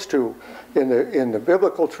close to in the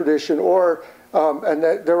biblical tradition, or and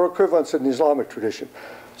there were equivalents in the Islamic tradition.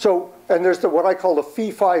 So, and there's what I call the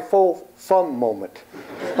fee-fi-fo-fum moment.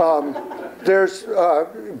 There's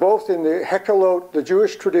both in the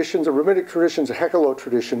Jewish traditions, the rabbinic traditions, the Hekkelot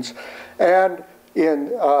traditions, and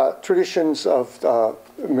in traditions of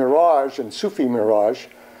Mirage and Sufi Mirage,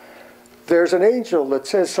 there's an angel that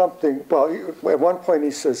says something. Well, at one point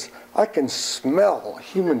he says, I can smell a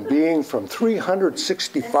human being from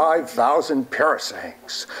 365,000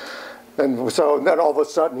 parasangs. And so then all of a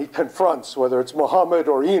sudden he confronts, whether it's Muhammad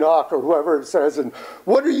or Enoch or whoever it says, and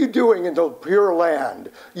what are you doing in the pure land?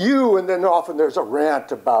 You, and then often there's a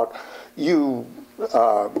rant about you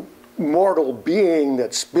mortal being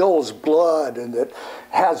that spills blood and that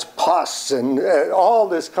has pus and all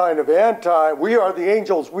this kind of we are the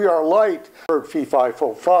angels, we are light. Word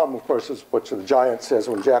fee-fi-fo-fum, of course, is what the giant says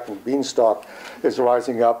when Jack and the Beanstalk is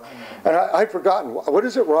rising up. And I'd forgotten, what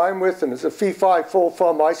does it rhyme with? And it's a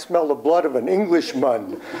fee-fi-fo-fum, I smell the blood of an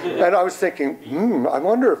Englishman. And I was thinking, I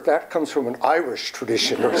wonder if that comes from an Irish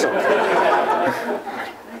tradition or something.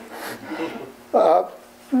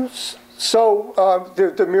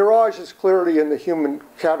 The mirage is clearly in the human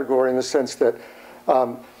category in the sense that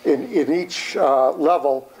in each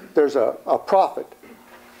level there's a prophet,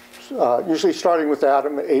 usually starting with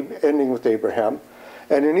Adam, ending with Abraham.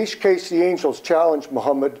 And in each case, the angels challenge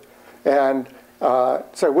Muhammad and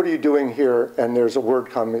say, what are you doing here? And there's a word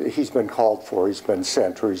coming, he's been called for, he's been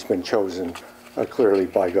sent, or he's been chosen clearly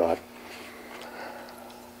by God.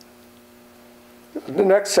 The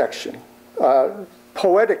next section,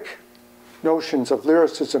 poetic notions of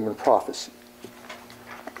lyricism and prophecy.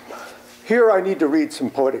 Here I need to read some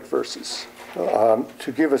poetic verses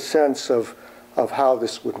to give a sense of how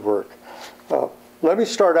this would work. Let me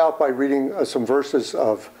start out by reading some verses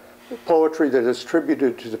of poetry that is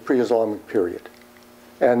attributed to the pre-Islamic period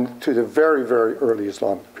and to the very, very early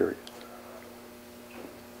Islamic period.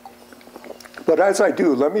 But as I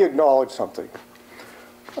do, let me acknowledge something.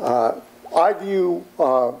 I view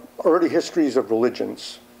early histories of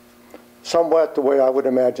religions somewhat the way I would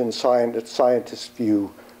imagine scientists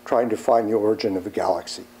view trying to find the origin of a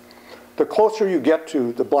galaxy. The closer you get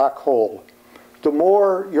to the black hole, the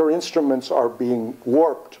more your instruments are being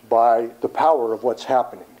warped by the power of what's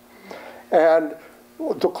happening. And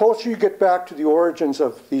the closer you get back to the origins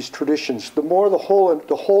of these traditions, the more the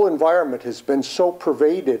whole environment has been so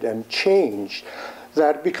pervaded and changed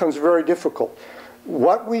that it becomes very difficult.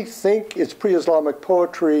 What we think is pre-Islamic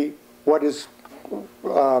poetry, what is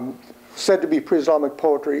said to be pre-Islamic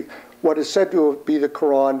poetry, what is said to be the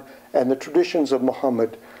Quran, and the traditions of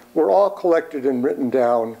Muhammad were all collected and written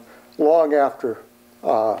down long after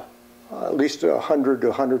at least 100 to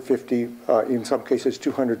 150, in some cases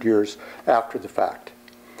 200 years after the fact.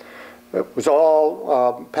 It was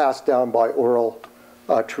all passed down by oral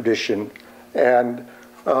tradition. And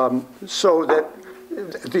so that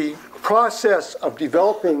the process of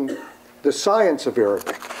developing the science of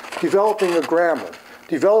Arabic, developing a grammar,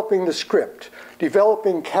 developing the script,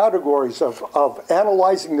 developing categories of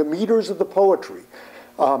analyzing the meters of the poetry,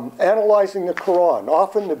 analyzing the Quran.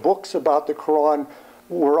 Often the books about the Quran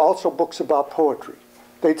were also books about poetry.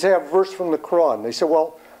 They'd say a verse from the Quran. They said,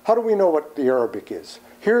 well, how do we know what the Arabic is?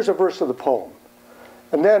 Here's a verse of the poem.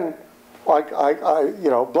 And then,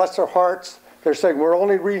 bless their hearts, they're saying, we're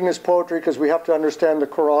only reading this poetry because we have to understand the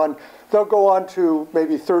Quran. They'll go on to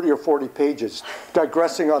maybe 30 or 40 pages,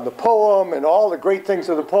 digressing on the poem and all the great things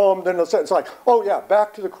of the poem. Then they'll say, it's like, oh yeah,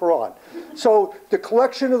 back to the Quran. So the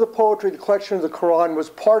collection of the poetry, the collection of the Quran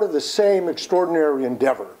was part of the same extraordinary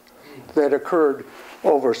endeavor that occurred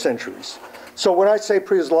over centuries. So when I say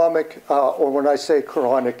pre-Islamic or when I say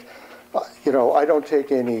Quranic, I don't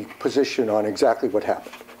take any position on exactly what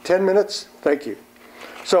happened. 10 minutes? Thank you.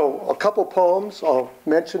 So a couple poems, I'll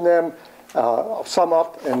mention them, I'll sum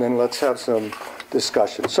up, and then let's have some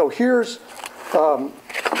discussion. So here's the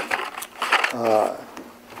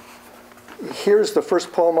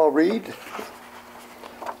first poem I'll read.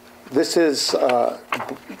 This is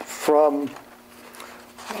from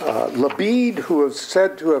Labid, who is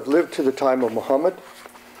said to have lived to the time of Muhammad.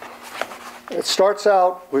 It starts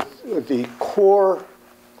out with the core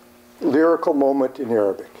lyrical moment in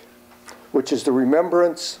Arabic, which is the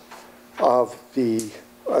remembrance of the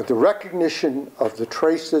recognition of the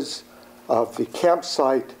traces of the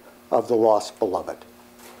campsite of the lost beloved.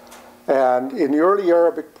 And in the early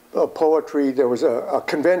Arabic poetry, there was a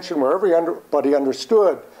convention where everybody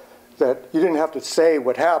understood that you didn't have to say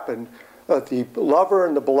what happened. The lover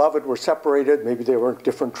and the beloved were separated. Maybe they were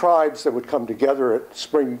different tribes that would come together at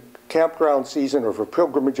spring campground season or for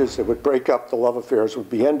pilgrimages. They would break up. The love affairs would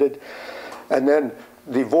be ended. And then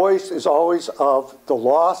the voice is always of the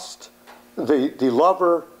lost, the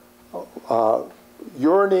lover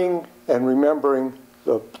yearning and remembering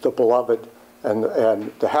the beloved and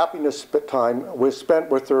the happiness time was spent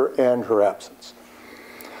with her and her absence.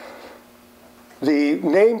 The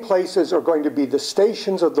name places are going to be the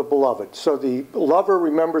stations of the beloved. So the lover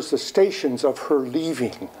remembers the stations of her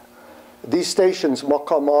leaving. These stations,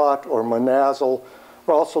 maqamat or manazil,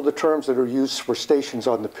 are also the terms that are used for stations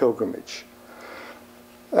on the pilgrimage.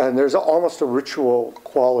 And there's almost a ritual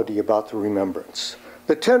quality about the remembrance.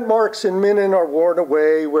 The tent marks in Minan are worn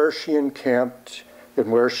away where she encamped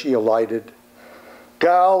and where she alighted.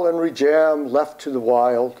 Gal and Rijam left to the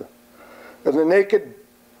wild. And the naked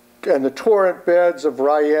and the torrent beds of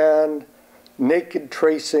Rayyan, naked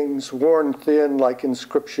tracings worn thin like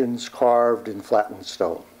inscriptions carved in flattened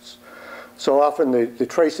stones. So often the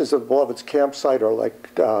traces of the beloved's campsite are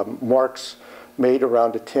like marks made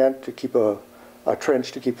around a tent to keep a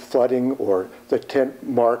trench to keep flooding, or the tent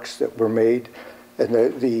marks that were made. And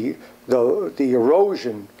the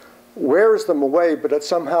erosion wears them away, but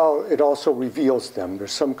somehow it also reveals them.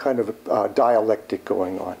 There's some kind of dialectic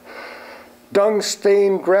going on.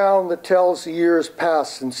 Dung-stained ground that tells the years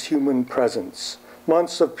past since human presence.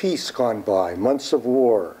 Months of peace gone by, months of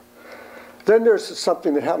war. Then there's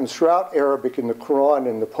something that happens throughout Arabic in the Qur'an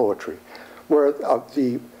and the poetry, where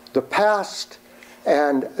the past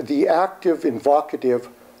and the active invocative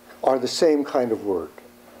are the same kind of word.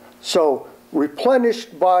 So,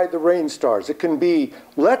 replenished by the rain stars. It can be,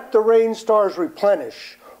 let the rain stars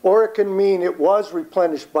replenish, or it can mean it was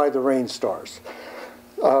replenished by the rain stars.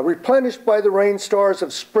 Replenished by the rain stars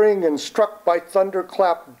of spring and struck by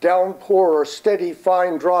thunderclap downpour or steady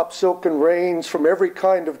fine drop silken rains from every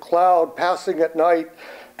kind of cloud passing at night,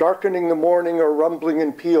 darkening the morning or rumbling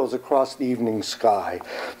in peals across the evening sky.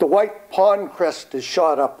 The white pond crest is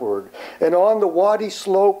shot upward, and on the wadi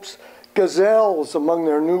slopes, gazelles among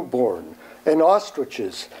their newborn, and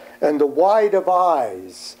ostriches, and the wide of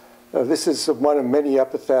eyes. This is one of many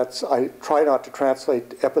epithets. I try not to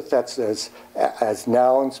translate epithets as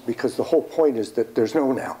nouns because the whole point is that there's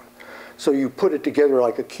no noun. So you put it together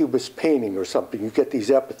like a cubist painting or something, you get these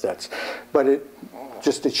epithets. But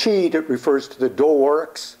just a cheat, it refers to the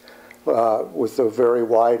Dorics with the very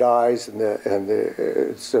wide eyes, and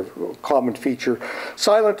it's a common feature.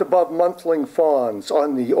 Silent above monthling fawns,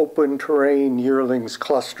 on the open terrain yearlings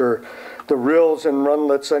cluster. The rills and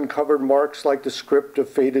runlets uncovered marks like the script of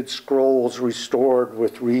faded scrolls restored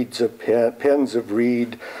with reeds of pens of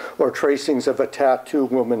reed, or tracings of a tattoo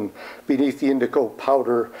woman beneath the indigo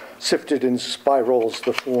powder, sifted in spirals,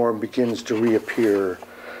 the form begins to reappear.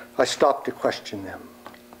 I stop to question them.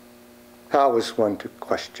 How is one to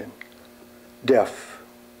question? Deaf,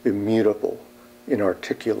 immutable,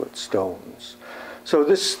 inarticulate stones. So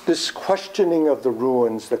this questioning of the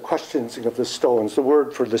ruins, the questioning of the stones, the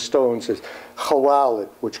word for the stones is khawalid,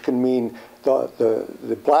 which can mean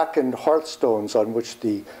the blackened hearthstones on which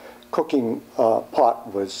the cooking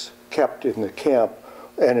pot was kept in the camp,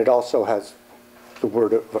 and it also has the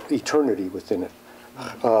word of eternity within it.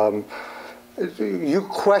 You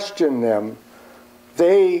question them.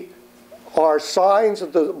 They are signs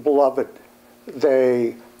of the beloved.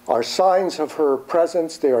 They are signs of her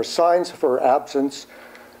presence. They are signs of her absence.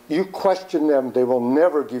 You question them, they will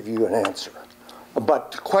never give you an answer.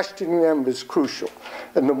 But questioning them is crucial.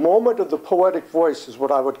 And the moment of the poetic voice is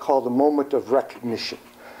what I would call the moment of recognition.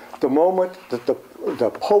 The moment that the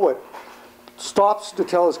poet stops to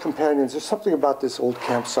tell his companions, there's something about this old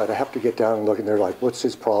campsite, I have to get down and look, and they're like, what's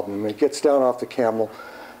his problem? And he gets down off the camel,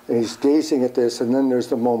 and he's gazing at this, and then there's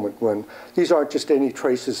the moment when these aren't just any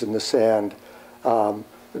traces in the sand.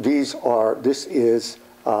 This is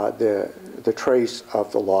the trace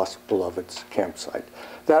of the lost beloved's campsite.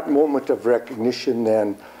 That moment of recognition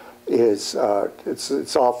then is,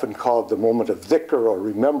 it's often called the moment of dhikr or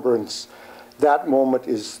remembrance. That moment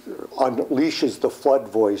unleashes the flood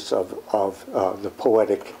voice of the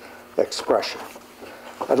poetic expression.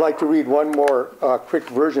 I'd like to read one more quick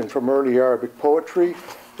version from early Arabic poetry,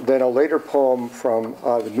 then a later poem from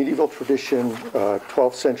the medieval tradition,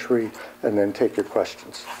 12th century, and then take your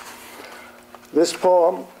questions. This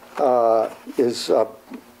poem is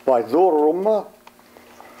by Dhur Rumma.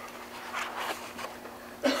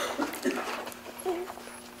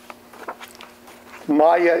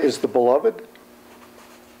 Maya is the beloved.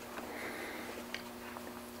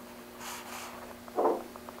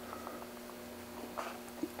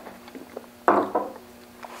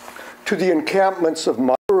 To the encampments of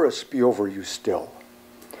Myrus be over you still,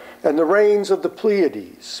 and the rains of the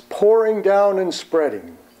Pleiades pouring down and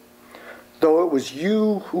spreading, though it was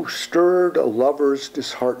you who stirred a lover's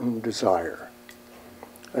disheartened desire,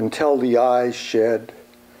 until the eyes shed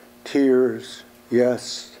tears,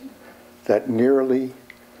 yes, that nearly,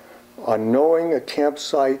 on knowing a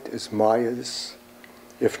campsite as Maya's,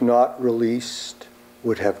 if not released,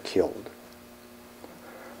 would have killed.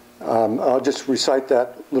 I'll just recite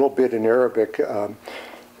that little bit in Arabic.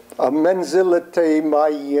 Amenzilate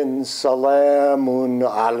mayin salamun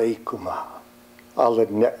alaykuma ala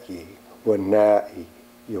na'i wa na'i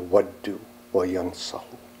yawaddu wa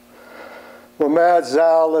yansahu. Wa ma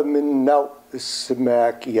zala min naw'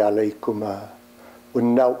 as-samaki alaykuma wa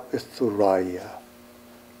naw' ath-thuraya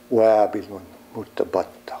wabilun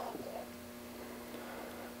mutabattahu.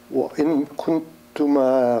 Wa in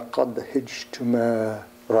kuntuma qad hijtuma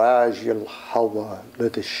راجي الهوى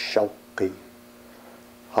لدى الشوق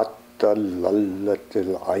حتى للت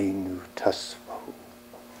العين تسفه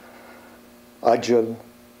أجل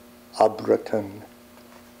عبرة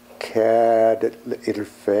كادت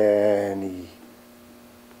الإرفان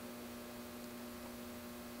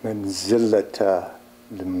منزلة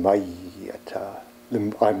لمية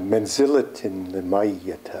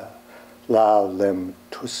لا لم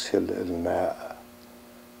تسهل الماء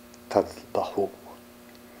تذبه.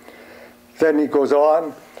 Then he goes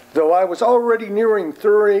on, though I was already nearing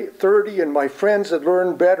 30 and my friends had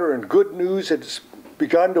learned better and good news had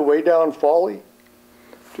begun to weigh down folly.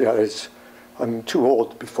 Yeah, I'm too old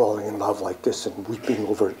to be falling in love like this and weeping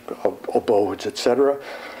over abodes, etc.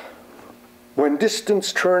 When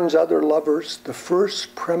distance turns other lovers, the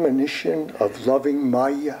first premonition of loving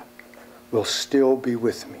Maya will still be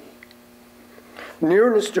with me.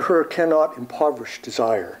 Nearness to her cannot impoverish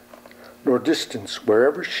desire, nor distance,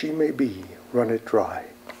 wherever she may be, run it dry.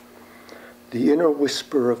 The inner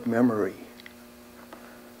whisper of memory,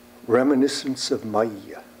 reminiscence of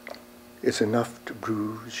Maya, is enough to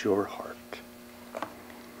bruise your heart.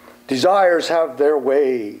 Desires have their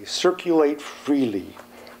way, circulate freely,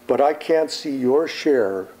 but I can't see your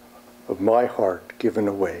share of my heart given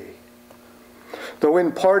away. Though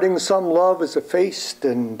in parting some love is effaced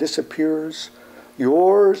and disappears,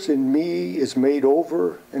 yours in me is made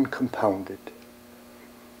over and compounded.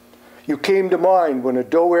 You came to mind when a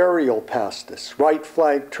doe Ariel passed us, right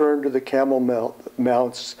flank turned to the camel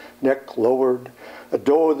mounts, neck lowered, a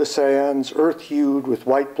doe of the sands, earth-hued with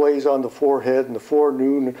white blaze on the forehead and the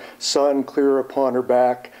forenoon sun clear upon her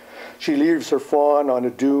back. She leaves her fawn on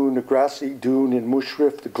a dune, a grassy dune in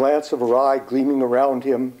Mushrif, the glance of her eye gleaming around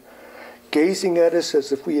him, gazing at us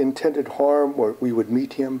as if we intended harm where we would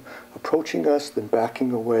meet him, approaching us, then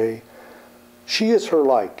backing away. She is her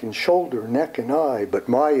like in shoulder, neck, and eye, but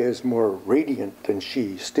Maya is more radiant than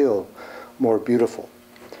she, still more beautiful.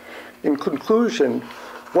 In conclusion,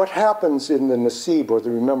 what happens in the Nasib, or the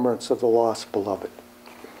remembrance of the lost beloved?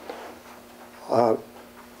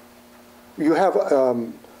 You have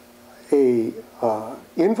a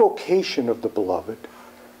invocation of the beloved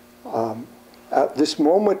at this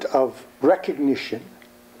moment of recognition,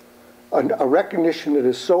 a recognition that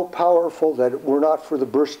is so powerful that it were not for the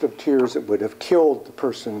burst of tears, it would have killed the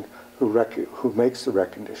person who makes the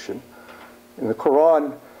recognition. In the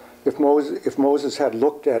Quran, if Moses had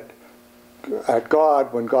looked at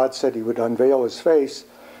God when God said he would unveil his face,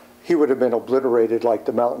 he would have been obliterated like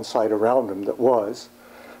the mountainside around him that was.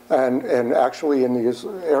 And actually in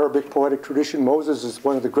the Arabic poetic tradition, Moses is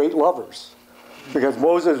one of the great lovers, because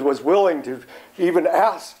Moses was willing to even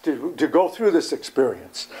ask to go through this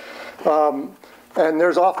experience. And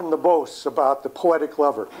there's often the boasts about the poetic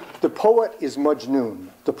lover. The poet is Majnun.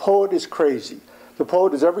 The poet is crazy. The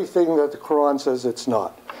poet is everything that the Quran says it's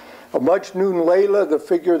not. A Majnun Layla, the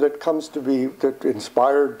figure that comes to be, that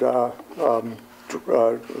inspired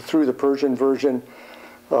through the Persian version,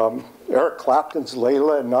 Eric Clapton's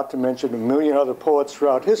Layla, and not to mention a million other poets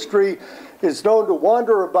throughout history, is known to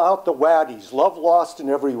wander about the wadis, love lost in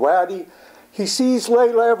every wadi. He sees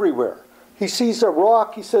Layla everywhere. He sees a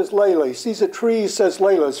rock, he says Layla. He sees a tree, he says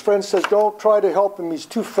Layla. His friend says, don't try to help him, he's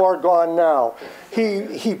too far gone now.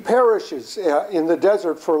 He perishes in the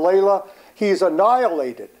desert for Layla. He is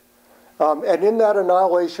annihilated. And in that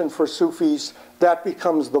annihilation for Sufis, that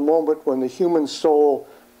becomes the moment when the human soul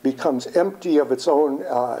becomes empty of its own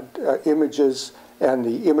images, and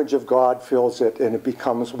the image of God fills it, and it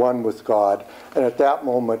becomes one with God. And at that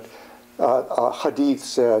moment, Hadith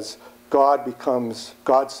says, God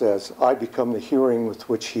says, I become the hearing with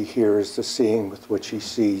which he hears, the seeing with which he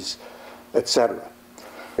sees, etc.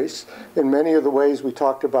 In many of the ways we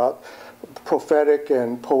talked about prophetic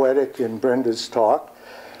and poetic in Brenda's talk.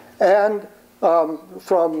 And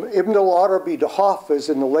from Ibn al-Arabi to Hafiz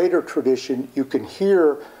in the later tradition, you can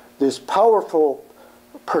hear this powerful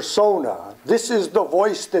persona. This is the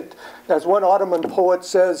voice that, as one Ottoman poet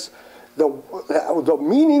says, the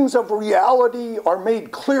meanings of reality are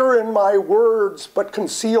made clear in my words, but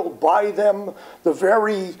concealed by them. The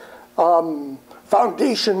very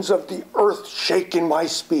foundations of the earth shake in my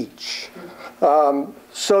speech.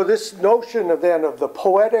 So this notion of the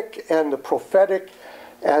poetic and the prophetic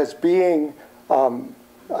as being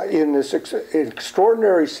in this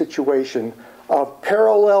extraordinary situation of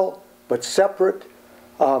parallel but separate,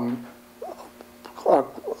 and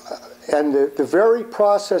the very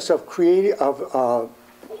process of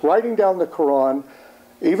writing down the Quran,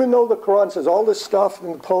 even though the Quran says all this stuff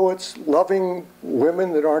in the poets, loving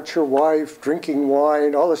women that aren't your wife, drinking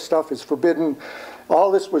wine, all this stuff is forbidden.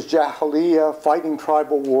 All this was Jahiliyyah, fighting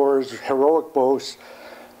tribal wars, heroic boasts.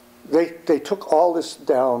 They took all this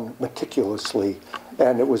down meticulously,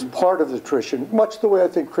 and it was part of the tradition, much the way I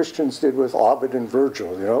think Christians did with Ovid and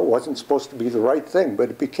Virgil. You know, it wasn't supposed to be the right thing, but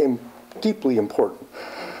it became deeply important.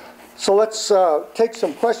 So let's take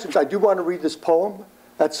some questions. I do want to read this poem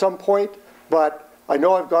at some point, but I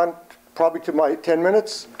know I've gone probably to my 10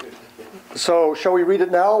 minutes. So shall we read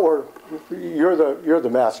it now, or you're the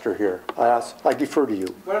master here? I defer to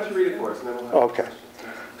you. Why don't you read it for us, and then we'll have Okay.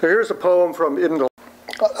 So here's a poem from Ibn.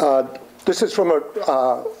 This is from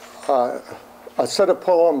a set of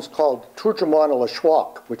poems called Turjuman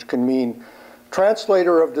al-Ashwaq, which can mean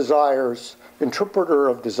translator of desires, interpreter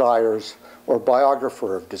of desires, or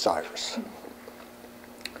biographer of desires.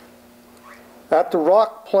 At the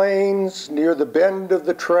rock plains near the bend of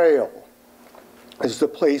the trail is the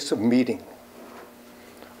place of meeting.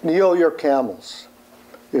 Kneel your camels,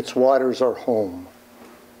 its waters are home.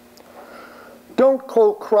 Don't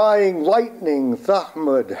go crying lightning,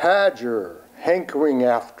 Thahmud, Hajar, hankering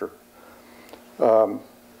after.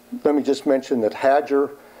 Let me just mention that Hajar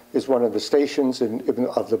is one of the stations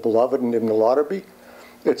of the Beloved in Ibn al-Arabi.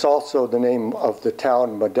 It's also the name of the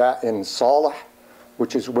town Mada'in Salih,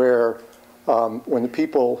 which is where when the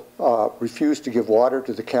people refused to give water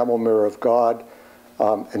to the camel mirror of God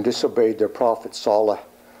and disobeyed their prophet Salih,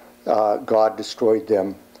 God destroyed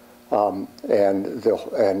them, and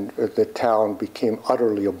the town became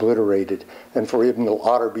utterly obliterated. And for Ibn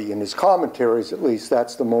al-Arabi, in his commentaries at least,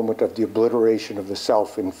 that's the moment of the obliteration of the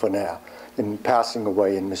self in fana, in passing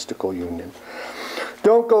away in mystical union.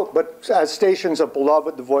 Don't go, but as stations of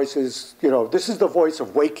Beloved, the voice is, this is the voice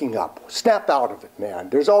of waking up. Snap out of it, man.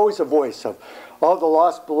 There's always a voice of, oh, the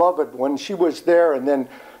lost beloved, when she was there, and then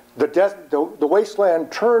the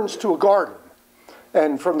wasteland turns to a garden.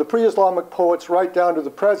 And from the pre-Islamic poets right down to the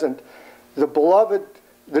present, the beloved,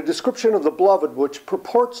 the description of the beloved, which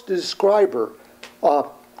purports to describe her,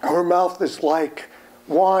 her mouth is like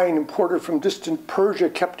wine imported from distant Persia,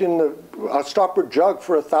 kept in a stoppered jug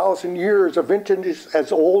for 1,000 years, a vintage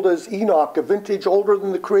as old as Enoch, a vintage older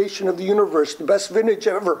than the creation of the universe, the best vintage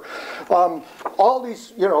ever. All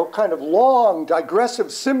these, kind of long,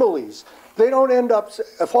 digressive similes. They don't end up,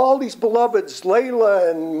 if all these beloveds,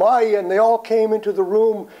 Layla and Maya, and they all came into the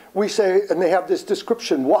room, we say, and they have this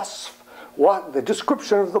description, wasf, the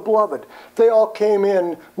description of the beloved. They all came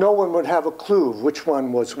in, no one would have a clue which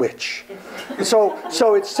one was which.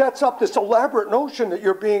 So it sets up this elaborate notion that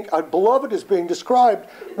a beloved is being described.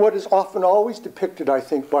 What is often always depicted, I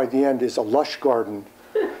think, by the end is a lush garden.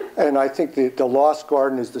 And I think the lost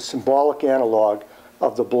garden is the symbolic analog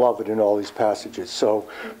of the beloved in all these passages. So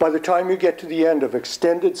by the time you get to the end of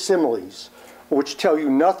extended similes, which tell you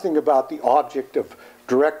nothing about the object of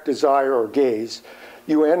direct desire or gaze,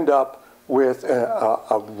 you end up with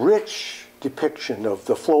a rich depiction of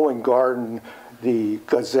the flowing garden, the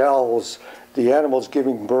gazelles, the animals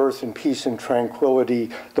giving birth in peace and tranquility,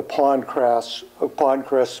 the pond cress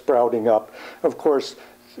sprouting up. Of course,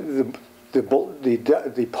 the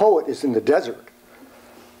poet is in the desert.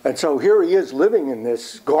 And so here he is living in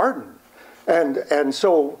this garden. And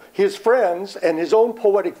so his friends and his own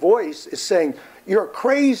poetic voice is saying, you're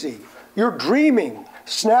crazy, you're dreaming,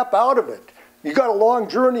 snap out of it. You got a long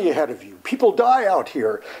journey ahead of you. People die out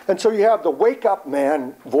here. And so you have the wake up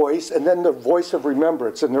man voice and then the voice of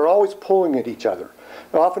remembrance, and they're always pulling at each other.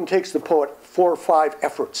 It often takes the poet 4 or 5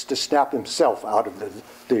 efforts to snap himself out of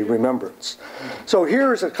the remembrance. So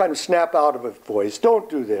here's a kind of snap out of it voice. Don't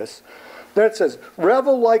do this. Then it says,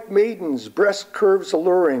 revel like maidens, breast curves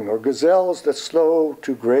alluring, or gazelles that slow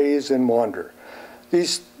to graze and wander.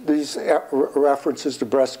 These references to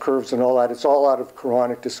breast curves and all that, it's all out of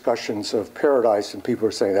Quranic discussions of paradise, and people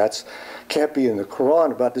are saying that can't be in the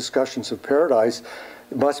Quran about discussions of paradise.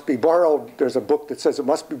 it must be borrowed. There's a book that says it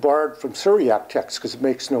must be borrowed from Syriac texts because it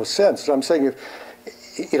makes no sense. So I'm saying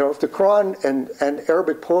if the Quran and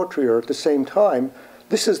Arabic poetry are at the same time,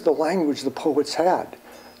 this is the language the poets had.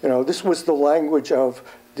 This was the language of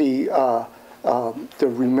the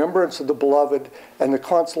remembrance of the beloved, and the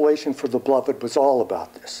consolation for the beloved was all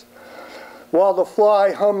about this. While the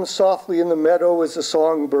fly hums softly in the meadow as the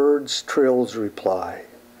songbird's trills reply.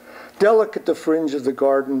 Delicate the fringe of the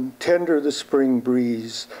garden, tender the spring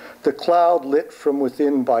breeze, the cloud lit from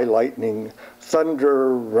within by lightning,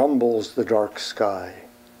 thunder rumbles the dark sky.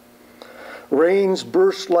 Rains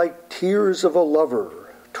burst like tears of a lover,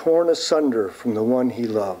 torn asunder from the one he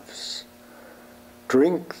loves.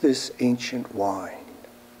 Drink this ancient wine.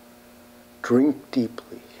 Drink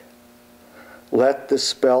deeply. Let the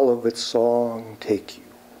spell of its song take you.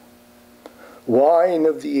 Wine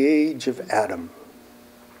of the age of Adam,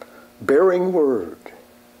 bearing word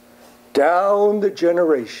down the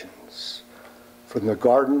generations from the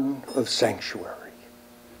garden of sanctuary,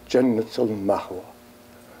 Jannatul Mahwa.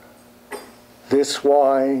 This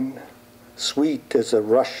wine, sweet as a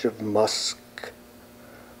rush of musk,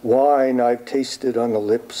 wine I've tasted on the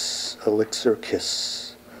lips, elixir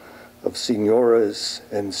kiss of signoras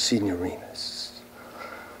and signorinas.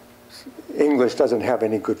 English doesn't have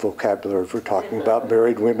any good vocabulary if we're talking about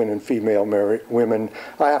married women and female married women.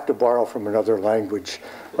 I have to borrow from another language,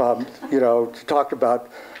 to talk about,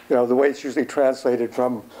 the way it's usually translated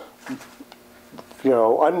from,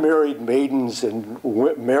 unmarried maidens and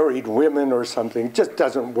married women or something. It just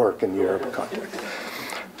doesn't work in the Arabic context.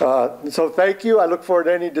 So thank you. I look forward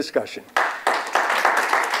to any discussion.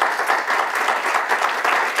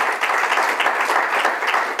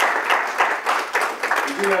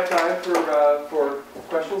 We do have time for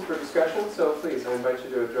questions, for discussion, so please, I invite you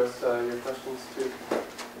to address your questions to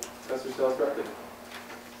Professor Sells directly.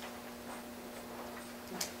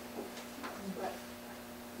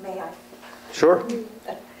 May I? Sure.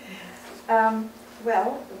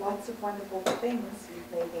 Well, lots of wonderful things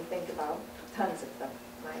you've made me think about, tons of them.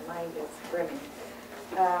 My mind is brimming.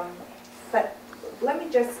 But let me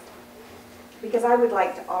just, because I would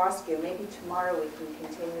like to ask you, maybe tomorrow we can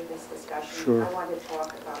continue this discussion. Sure. I want to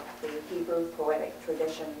talk about the Hebrew poetic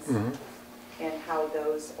traditions and how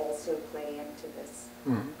those also play into this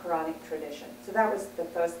Quranic tradition. So that was the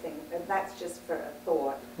first thing, and that's just for a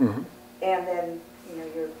thought. And then,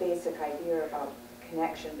 your basic idea about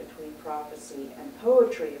connection between prophecy and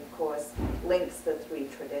poetry, of course, links the three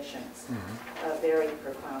traditions very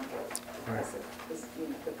profoundly. Right. As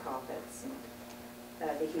the prophets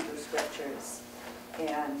and the Hebrew scriptures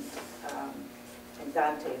and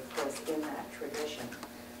Dante, of course, in that tradition.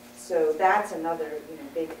 So that's another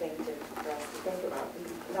big thing for us to think about.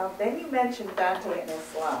 Now, then you mentioned Dante and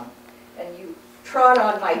Islam, and you trod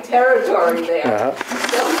on my territory there.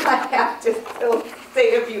 So I have to still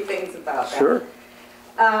say a few things about that. Sure.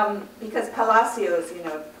 Because Palacios,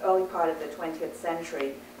 early part of the 20th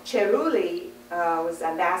century, Cerulli was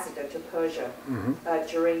ambassador to Persia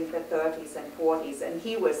during the 30s and 40s, and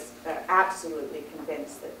he was absolutely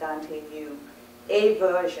convinced that Dante knew a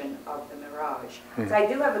version of the Mirage. So I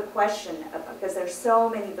do have a question, because there's so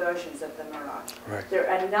many versions of the Mirage. Right. There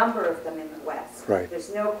are a number of them in the West. Right.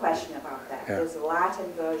 There's no question about that. Yeah. There's a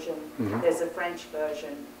Latin version, there's a French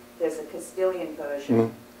version, there's a Castilian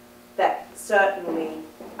version. That certainly,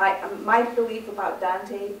 my belief about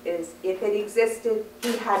Dante is if it existed,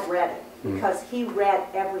 he had read it, because he read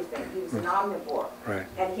everything. He was an omnivore,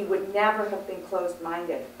 and he would never have been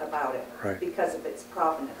closed-minded about it because of its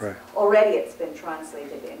provenance. Already it's been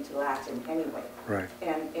translated into Latin anyway,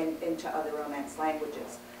 and into other Romance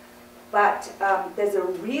languages. But there's a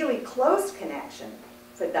really close connection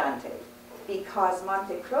for Dante, because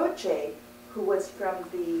Monte Croce, who was from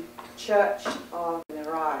the Church of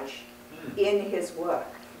Mirage, in his work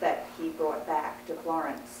that he brought back to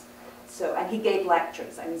Florence. So, and he gave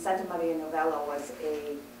lectures. I mean, Santa Maria Novella was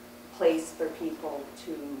a place for people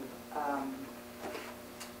to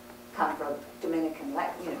come from Dominican,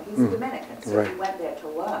 he's a Dominican, so he went there to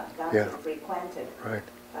learn. Dante frequented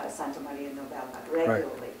Santa Maria Novella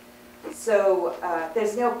regularly. So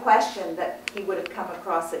there's no question that he would have come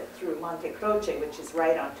across it through Monte Croce, which is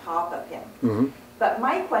right on top of him. But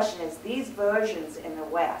my question is, these versions in the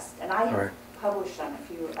West, and I have published on a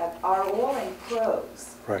few, are all in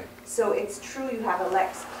prose. So it's true you have a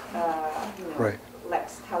lex,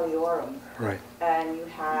 lex taliorum, and you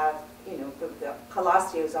have, the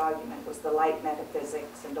Palacios argument was the light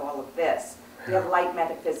metaphysics and all of this. You have light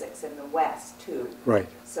metaphysics in the West, too.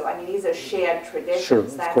 So, I mean, these are shared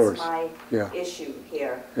traditions. That's my issue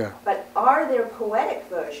here. But are there poetic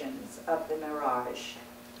versions of the Mirage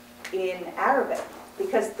in Arabic?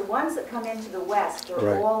 because the ones that come into the West are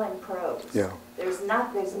Right. all in prose. Yeah. There's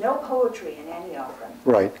no poetry in any of them.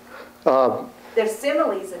 Right. There's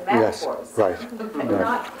similes and Yes, metaphors. right. But Right.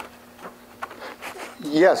 not,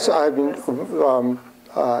 Yes, I mean,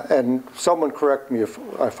 and someone correct me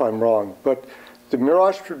if I'm wrong, but the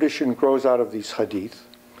Mirage tradition grows out of these hadith.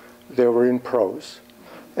 They were in prose,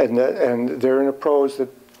 and they're in a prose that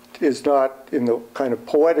is not in the kind of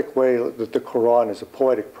poetic way that the Quran is a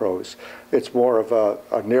poetic prose. It's more of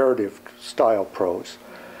a narrative style prose.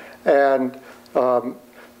 And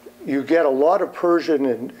you get a lot of Persian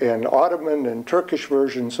and Ottoman and Turkish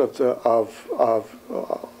versions of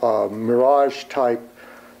Mirage type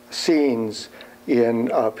scenes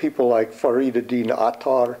in people like Farid ad-Din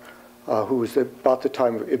Attar, who was about the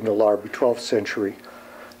time of Ibn al-Arabi, 12th century.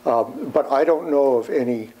 But I don't know of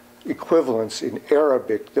any equivalence in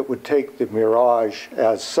Arabic that would take the Mirage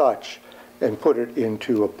as such and put it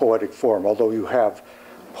into a poetic form, although you have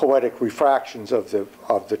poetic refractions of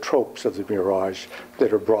the tropes of the Mirage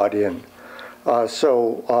that are brought in.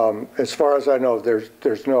 So as far as I know,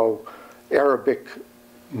 there's no Arabic,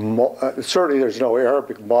 certainly there's no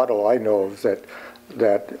Arabic model I know of that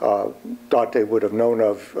Dante would have known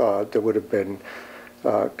of that would have been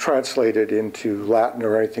translated into Latin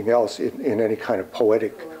or anything else in any kind of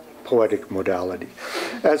poetic modality.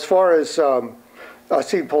 As far as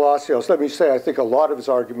Sid Palacios, let me say I think a lot of his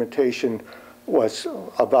argumentation was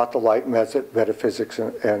about the light metaphysics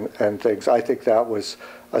and things. I think that was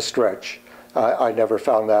a stretch. I never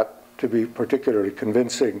found that to be particularly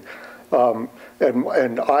convincing. My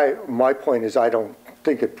point is I don't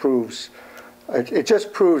think it proves, it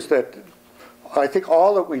just proves that I think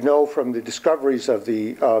all that we know from the discoveries of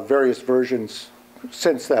the various versions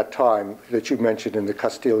since that time that you mentioned in the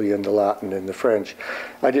Castilian, the Latin, and the French,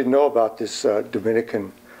 I didn't know about this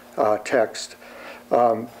Dominican text,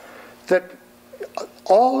 that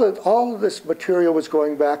all of this material was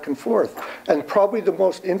going back and forth, and probably the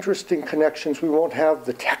most interesting connections we won't have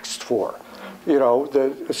the text for, you know.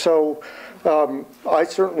 So I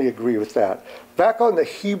certainly agree with that. Back on the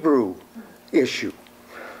Hebrew issue,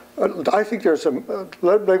 I think there's some.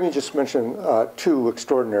 Let me just mention two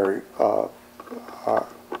extraordinary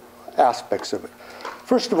aspects of it.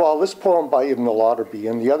 First of all, this poem by Ibn al-Arabi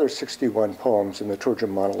and the other 61 poems in the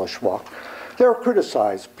Turjuman al-Ashwaq, they're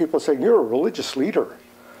criticized. People saying, you're a religious leader.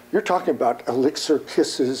 You're talking about elixir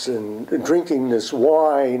kisses and drinking this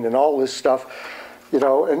wine and all this stuff. You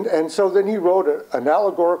know, and so then he wrote an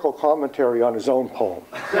allegorical commentary on his own poem.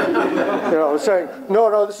 You know, saying,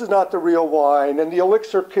 no, this is not the real wine, and the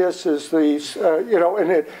elixir kiss is these, you know,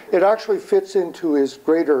 and it actually fits into his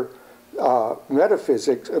greater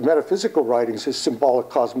metaphysical writings, his symbolic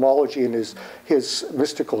cosmology and his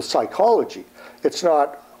mystical psychology. It's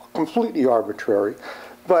not completely arbitrary,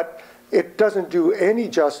 but it doesn't do any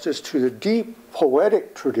justice to the deep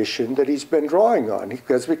poetic tradition that he's been drawing on,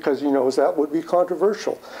 because he knows that would be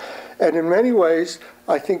controversial. And in many ways,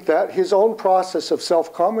 I think that his own process of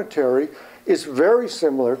self-commentary is very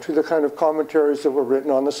similar to the kind of commentaries that were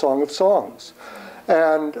written on the Song of Songs.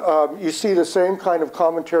 And you see the same kind of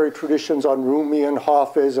commentary traditions on Rumi and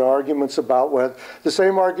Hafiz, and arguments about whether, the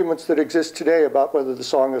same arguments that exist today about whether the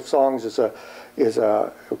Song of Songs is a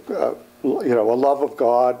you know, a love of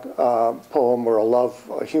God poem or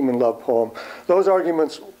a human love poem. Those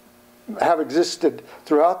arguments have existed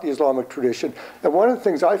throughout the Islamic tradition. And one of the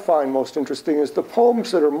things I find most interesting is the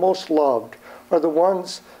poems that are most loved are the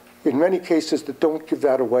ones, in many cases, that don't give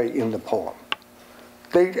that away in the poem.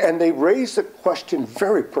 They raise the question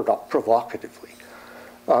very provocatively.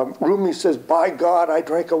 Rumi says, by God, I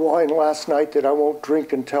drank a wine last night that I won't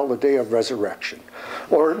drink until the day of resurrection.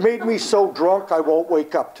 Or it made me so drunk I won't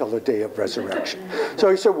wake up till the day of resurrection. So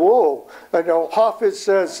he said, whoa. And you know, Hafiz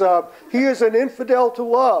says, he is an infidel to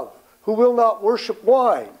love who will not worship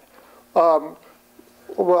wine. Well,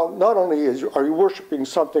 not only are you worshiping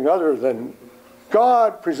something other than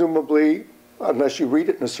God, presumably, unless you read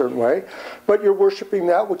it in a certain way, but you're worshiping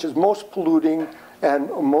that which is most polluting and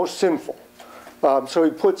most sinful. So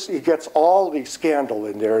he gets all the scandal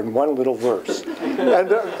in there in one little verse.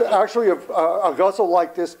 And actually, a ghazal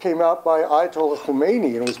like this came out by Ayatollah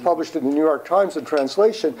Khomeini and was published in the New York Times in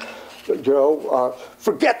translation. You know,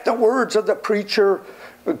 forget the words of the preacher,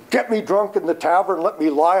 get me drunk in the tavern, let me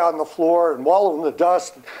lie on the floor and wallow in the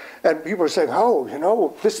dust. And people are saying, oh, you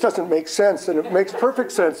know, this doesn't make sense. And it makes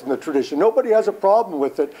perfect sense in the tradition. Nobody has a problem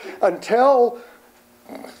with it until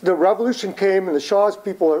the revolution came and the Shah's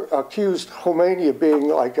people accused Khomeini of being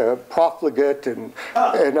like a profligate, and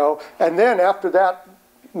you know, and then after that,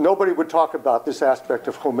 nobody would talk about this aspect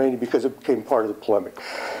of Khomeini because it became part of the polemic.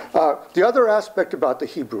 The other aspect about the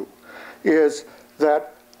Hebrew is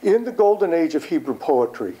that in the golden age of Hebrew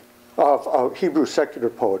poetry, of Hebrew secular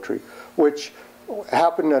poetry, which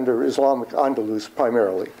happened under Islamic Andalus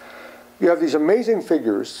primarily, you have these amazing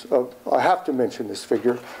figures. I have to mention this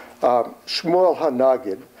figure, Shmuel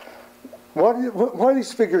HaNagid. One of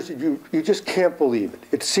these figures that you just can't believe it.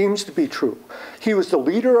 It seems to be true. He was the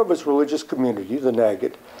leader of his religious community, the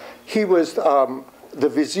Nagid. He was the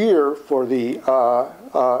vizier for the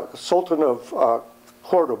Sultan of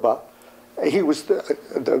Cordoba. He was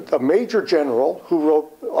a major general who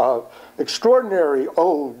wrote extraordinary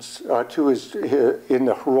odes to in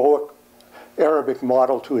the heroic Arabic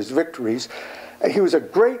model to his victories. And he was a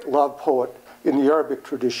great love poet in the Arabic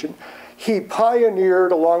tradition. He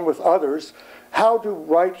pioneered, along with others, how to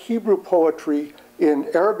write Hebrew poetry in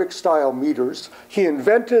Arabic-style meters. He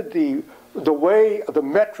invented the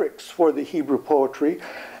metrics for the Hebrew poetry,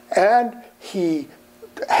 and he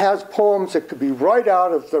has poems that could be right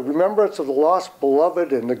out of the Remembrance of the Lost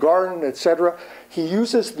Beloved and the Garden, etc. He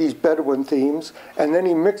uses these Bedouin themes, and then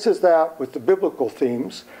he mixes that with the biblical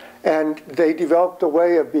themes, and they developed a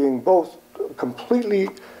way of being both completely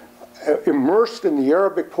immersed in the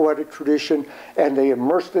Arabic poetic tradition, and they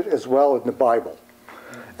immersed it as well in the Bible.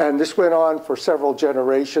 And this went on for several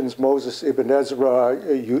generations, Moses Ibn Ezra,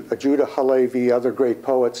 Judah Halevi, other great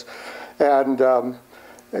poets. And,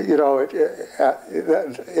 you know,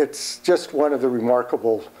 it's just one of the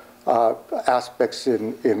remarkable aspects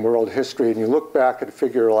in world history. And you look back at a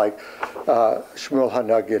figure like Shmuel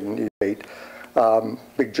HaNagid,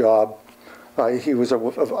 big job. He was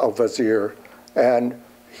a vizier. And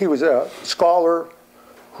he was a scholar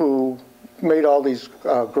who made all these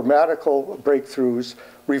grammatical breakthroughs,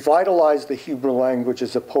 revitalized the Hebrew language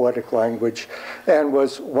as a poetic language, and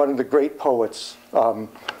was one of the great poets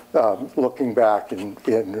looking back in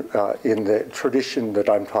the tradition that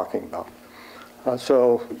I'm talking about.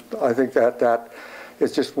 So I think that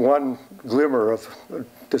is just one glimmer of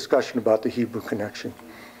discussion about the Hebrew connection.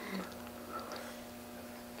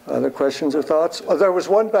 Other questions or thoughts? Oh, there was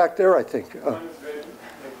one back there, I think.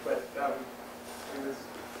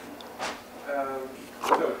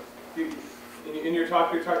 So, in your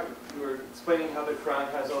talk, you were explaining how the Qur'an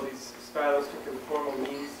has all these stylistic and formal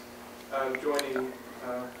means joining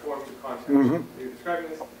form to content. Mm-hmm. You're describing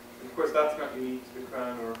this. Of course, that's not unique to the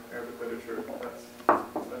Qur'an or Arabic literature.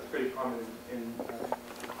 That's pretty common in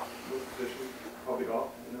most traditions, probably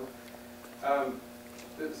all. You know.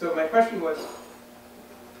 So my question was,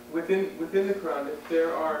 within the Qur'an, if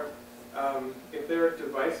there are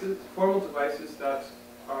devices, formal devices that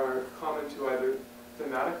are common to either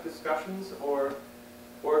thematic discussions or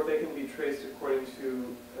if they can be traced according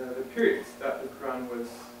to the periods that the Qur'an was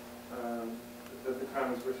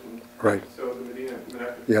written. Right. So the Medina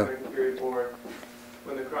Yeah. period, or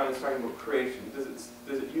when the Qur'an is talking about creation, does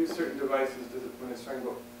it use certain devices? When it's talking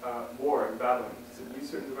about war and battling, does it use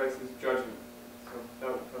certain devices? Judgment. So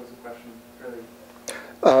that was a question. Really.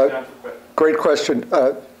 Great question.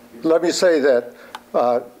 Let me say that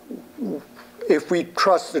if we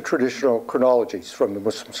trust the traditional chronologies from the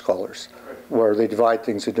Muslim scholars, where they divide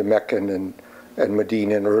things into Meccan and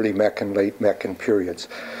Medina and early Meccan, late Meccan periods,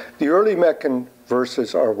 the early Meccan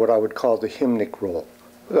verses are what I would call the hymnic role.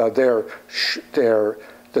 The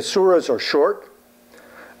surahs are short,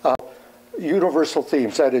 universal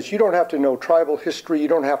themes. That is, you don't have to know tribal history. You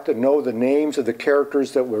don't have to know the names of the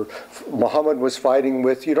characters that Muhammad was fighting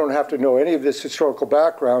with. You don't have to know any of this historical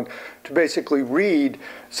background to basically read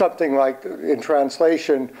something like, in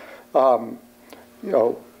translation, when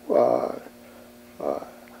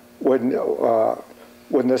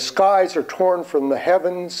the skies are torn from the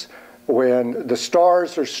heavens, when the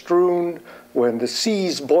stars are strewn, when the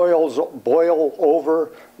seas boil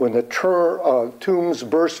over, when the tombs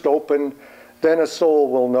burst open, then a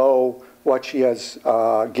soul will know what she has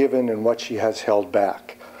given and what she has held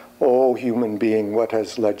back. O human being, what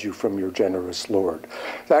has led you from your generous Lord?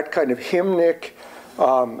 That kind of hymnic,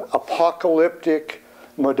 apocalyptic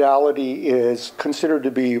modality is considered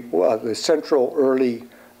to be the central early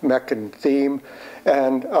Meccan theme.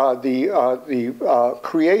 And the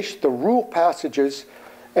creation, the rule passages,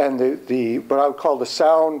 and what I would call the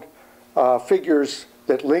sound figures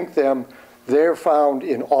that link them, they're found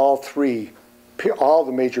in all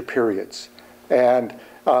the major periods. And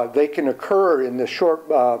they can occur in the short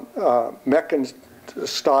Meccan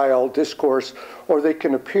style discourse, or they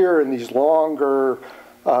can appear in these longer,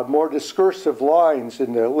 more discursive lines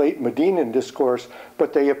in the late Medinan discourse,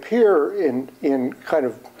 but they appear in kind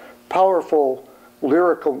of powerful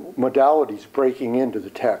lyrical modalities breaking into the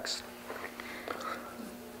text.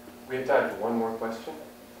 We have time for one more question.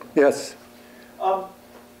 Yes.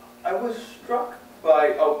 I was struck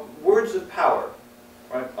by words of power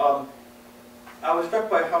right? I was struck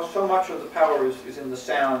by how so much of the power is in the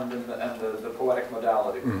sound and the poetic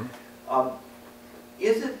modality.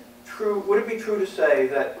 Is it true, would it be true to say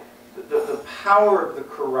that the power of the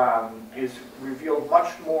Qur'an is revealed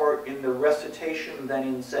much more in the recitation than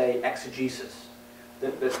in, say, exegesis?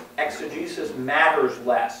 That exegesis matters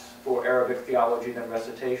less for Arabic theology than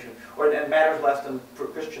recitation, and matters less than for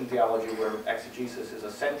Christian theology, where exegesis is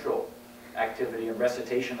a central activity and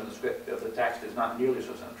recitation of the script of the text is not nearly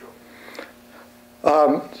so central?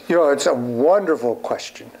 You know, it's a wonderful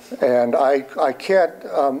question, and I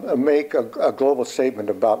can't make a global statement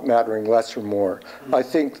about mattering less or more. I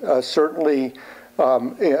think certainly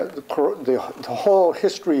the whole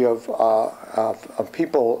history of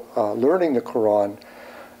people learning the Quran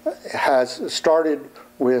has started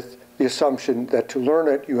with the assumption that to learn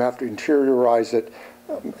it, you have to interiorize it,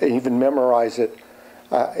 even memorize it.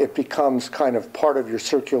 It becomes kind of part of your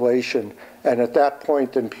circulation, and at that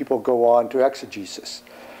point, then people go on to exegesis.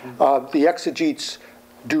 The exegetes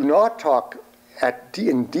do not talk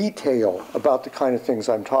in detail about the kind of things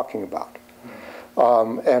I'm talking about.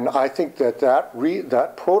 And I think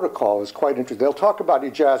that protocol is quite interesting. They'll talk about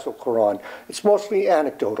Ijaz al-Quran. It's mostly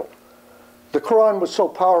anecdotal. The Quran was so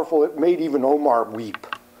powerful it made even Omar weep.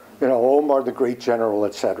 You know, Omar the great general,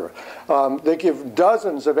 etc. They give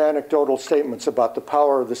dozens of anecdotal statements about the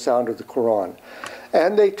power of the sound of the Quran.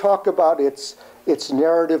 And they talk about its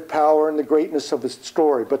narrative power and the greatness of its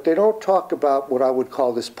story, but they don't talk about what I would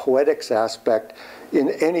call this poetics aspect in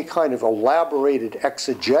any kind of elaborated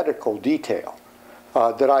exegetical detail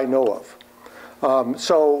that I know of.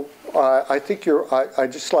 So I think I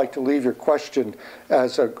just like to leave your question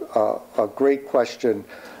as a great question.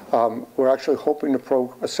 We're actually hoping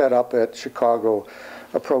to set up at Chicago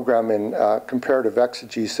a program in comparative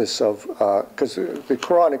exegesis of, because the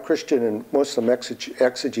Quranic Christian and Muslim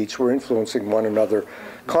exegetes were influencing one another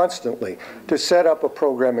constantly, to set up a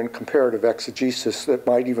program in comparative exegesis that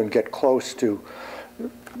might even get close to,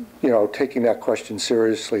 you know, taking that question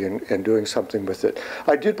seriously and doing something with it.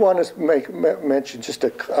 I did want to mention just a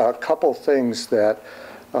couple things that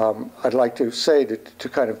I'd like to say to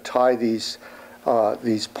kind of tie these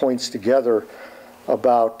points together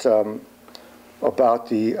about the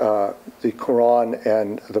Quran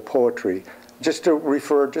and the poetry. Just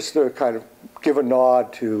to kind of give a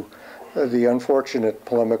nod to the unfortunate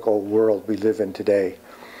polemical world we live in today.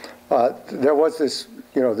 There was this,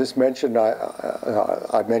 you know, this mention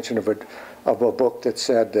I mentioned of a book that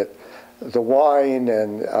said that the wine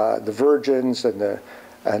and the virgins and the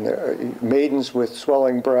maidens with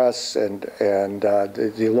swelling breasts and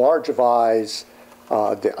the large of eyes,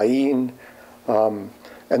 the ayn,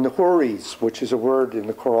 and the huris, which is a word in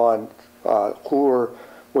the Quran, hur,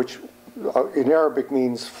 which in Arabic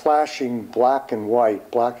means flashing black and white,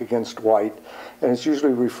 black against white, and it's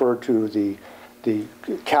usually referred to the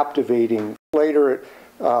captivating. Later,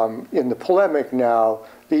 in the polemic now,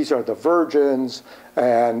 these are the virgins,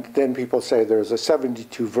 and then people say there's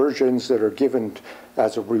 72 virgins that are given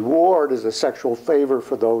as a reward, as a sexual favor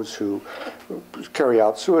for those who carry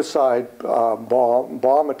out suicide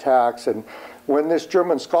bomb attacks. And when this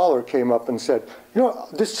German scholar came up and said, you know,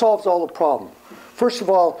 this solves all the problem. First of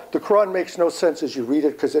all, the Quran makes no sense as you read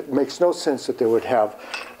it, because it makes no sense that they would have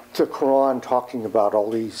the Quran talking about all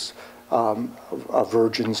these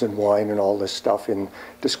virgins and wine and all this stuff in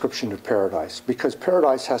description of paradise, because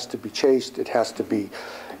paradise has to be chaste, it has to be,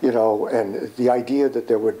 you know, and the idea that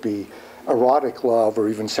there would be erotic love or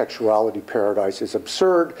even sexuality paradise is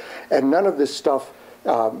absurd, and none of this stuff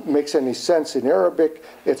makes any sense in Arabic.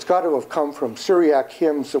 It's got to have come from Syriac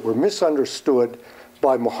hymns that were misunderstood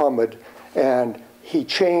by Muhammad, and he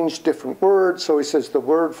changed different words. So he says the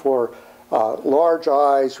word for large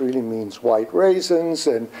eyes really means white raisins,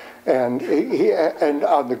 and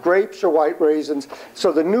the grapes are white raisins.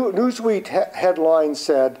 So the Newsweek headline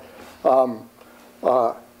said,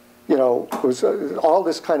 you know, was all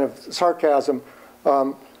this kind of sarcasm.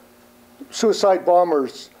 Suicide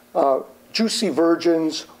bombers, juicy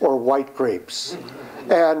virgins or white grapes.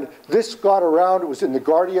 And this got around. It was in the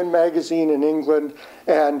Guardian magazine in England,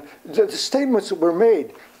 and the statements that were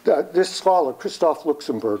made. This scholar, Christoph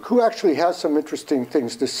Luxemburg, who actually has some interesting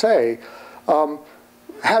things to say,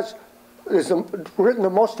 has written the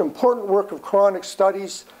most important work of Quranic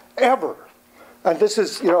studies ever. And this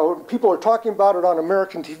is, you know, people are talking about it on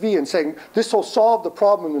American TV and saying, this will solve the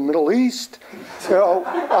problem in the Middle East. You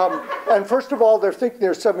know, and first of all, they're thinking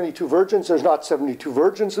there's 72 virgins. There's not 72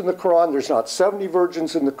 virgins in the Quran. There's not 70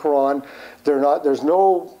 virgins in the Quran. There's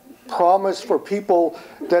no promise for people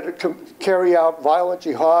that can carry out violent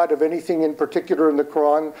jihad of anything in particular in the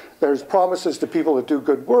Quran. There's promises to people that do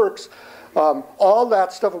good works. All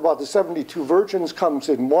that stuff about the 72 virgins comes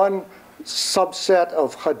in one subset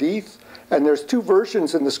of hadith, and there's two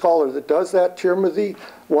versions in the scholar that does that, Tirmidhi.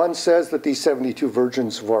 One says that these 72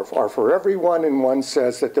 virgins are for everyone, and one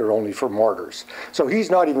says that they're only for martyrs. So he's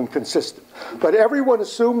not even consistent. But everyone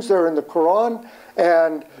assumes they're in the Quran,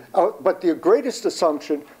 and but the greatest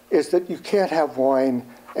assumption is that you can't have wine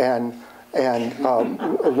and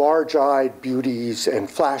large-eyed beauties and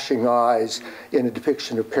flashing eyes in a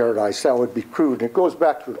depiction of paradise. That would be crude. And it goes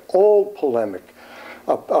back to an old polemic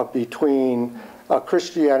between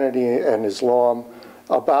Christianity and Islam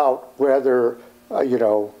about whether,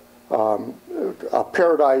 a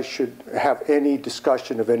paradise should have any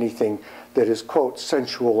discussion of anything that is, quote,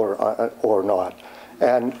 sensual or not.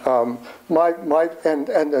 And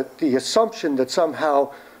the assumption that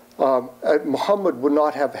somehow Muhammad would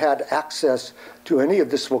not have had access to any of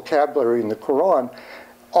this vocabulary in the Quran.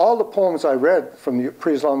 All the poems I read from the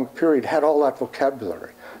pre-Islamic period had all that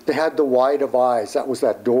vocabulary. They had the wide of eyes. That was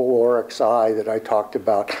that dual oryx eye that I talked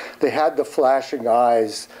about. They had the flashing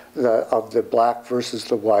eyes of the black versus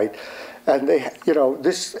the white. And they,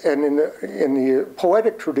 this, and in the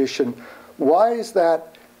poetic tradition, why is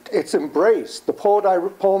that? It's embraced. The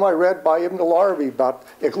poem I read by Ibn al-Arabi about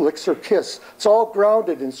elixir kiss, it's all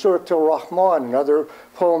grounded in Surah al-Rahman and other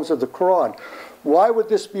poems of the Quran. Why would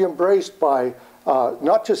this be embraced by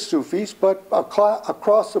not just Sufis, but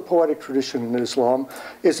across the poetic tradition in Islam?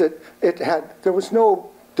 Is that there was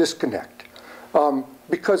no disconnect.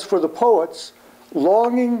 Because for the poets,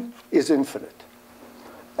 longing is infinite.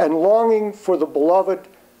 And longing for the beloved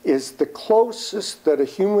is the closest that a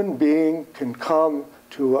human being can come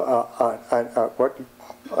to what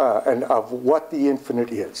the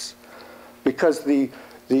infinite is. Because the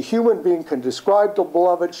human being can describe the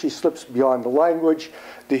beloved, she slips beyond the language.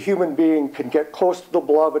 The human being can get close to the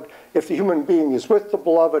beloved. If the human being is with the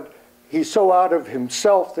beloved, he's so out of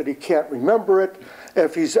himself that he can't remember it.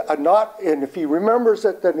 If he's not, and if he remembers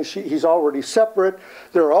it, then he's already separate.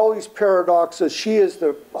 There are all these paradoxes. She is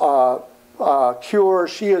the cure,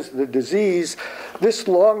 she is the disease. This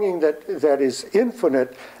longing that is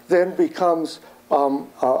infinite then becomes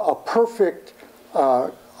a perfect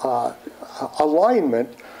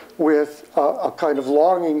alignment with a kind of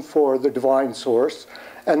longing for the divine source.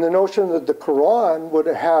 And the notion that the Quran would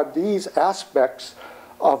have had these aspects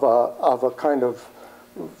of a kind of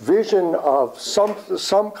vision of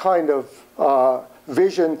some kind of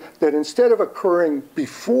vision that instead of occurring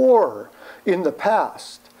before in the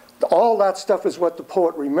past, all that stuff is what the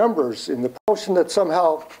poet remembers. In the notion that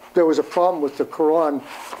somehow there was a problem with the Quran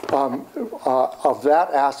of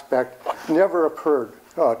that aspect never occurred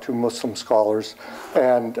to Muslim scholars.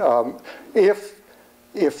 And if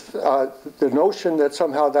the notion that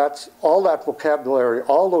somehow that's all that vocabulary,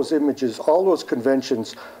 all those images, all those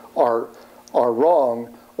conventions are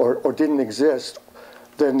wrong or didn't exist,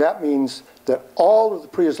 then that means that all of the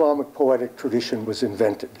pre-Islamic poetic tradition was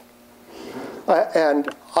invented. And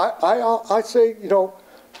I say,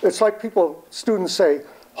 it's like students say,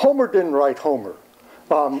 Homer didn't write Homer,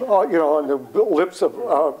 on the lips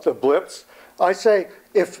of the blips. I say,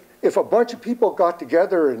 if a bunch of people got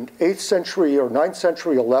together in 8th century or 9th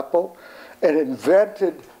century Aleppo and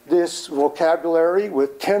invented this vocabulary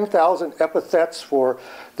with 10,000 epithets for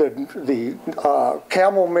the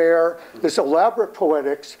camel mare, this elaborate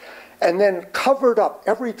poetics, and then covered up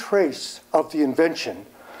every trace of the invention,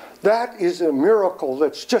 that is a miracle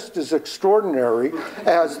that's just as extraordinary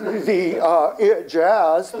as the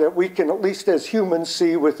jazz that we can, at least as humans,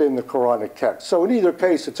 see within the Quranic text. So in either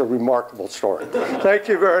case, it's a remarkable story. Thank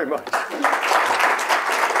you very much. Thank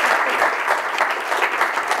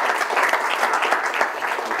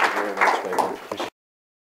you very much, Michael.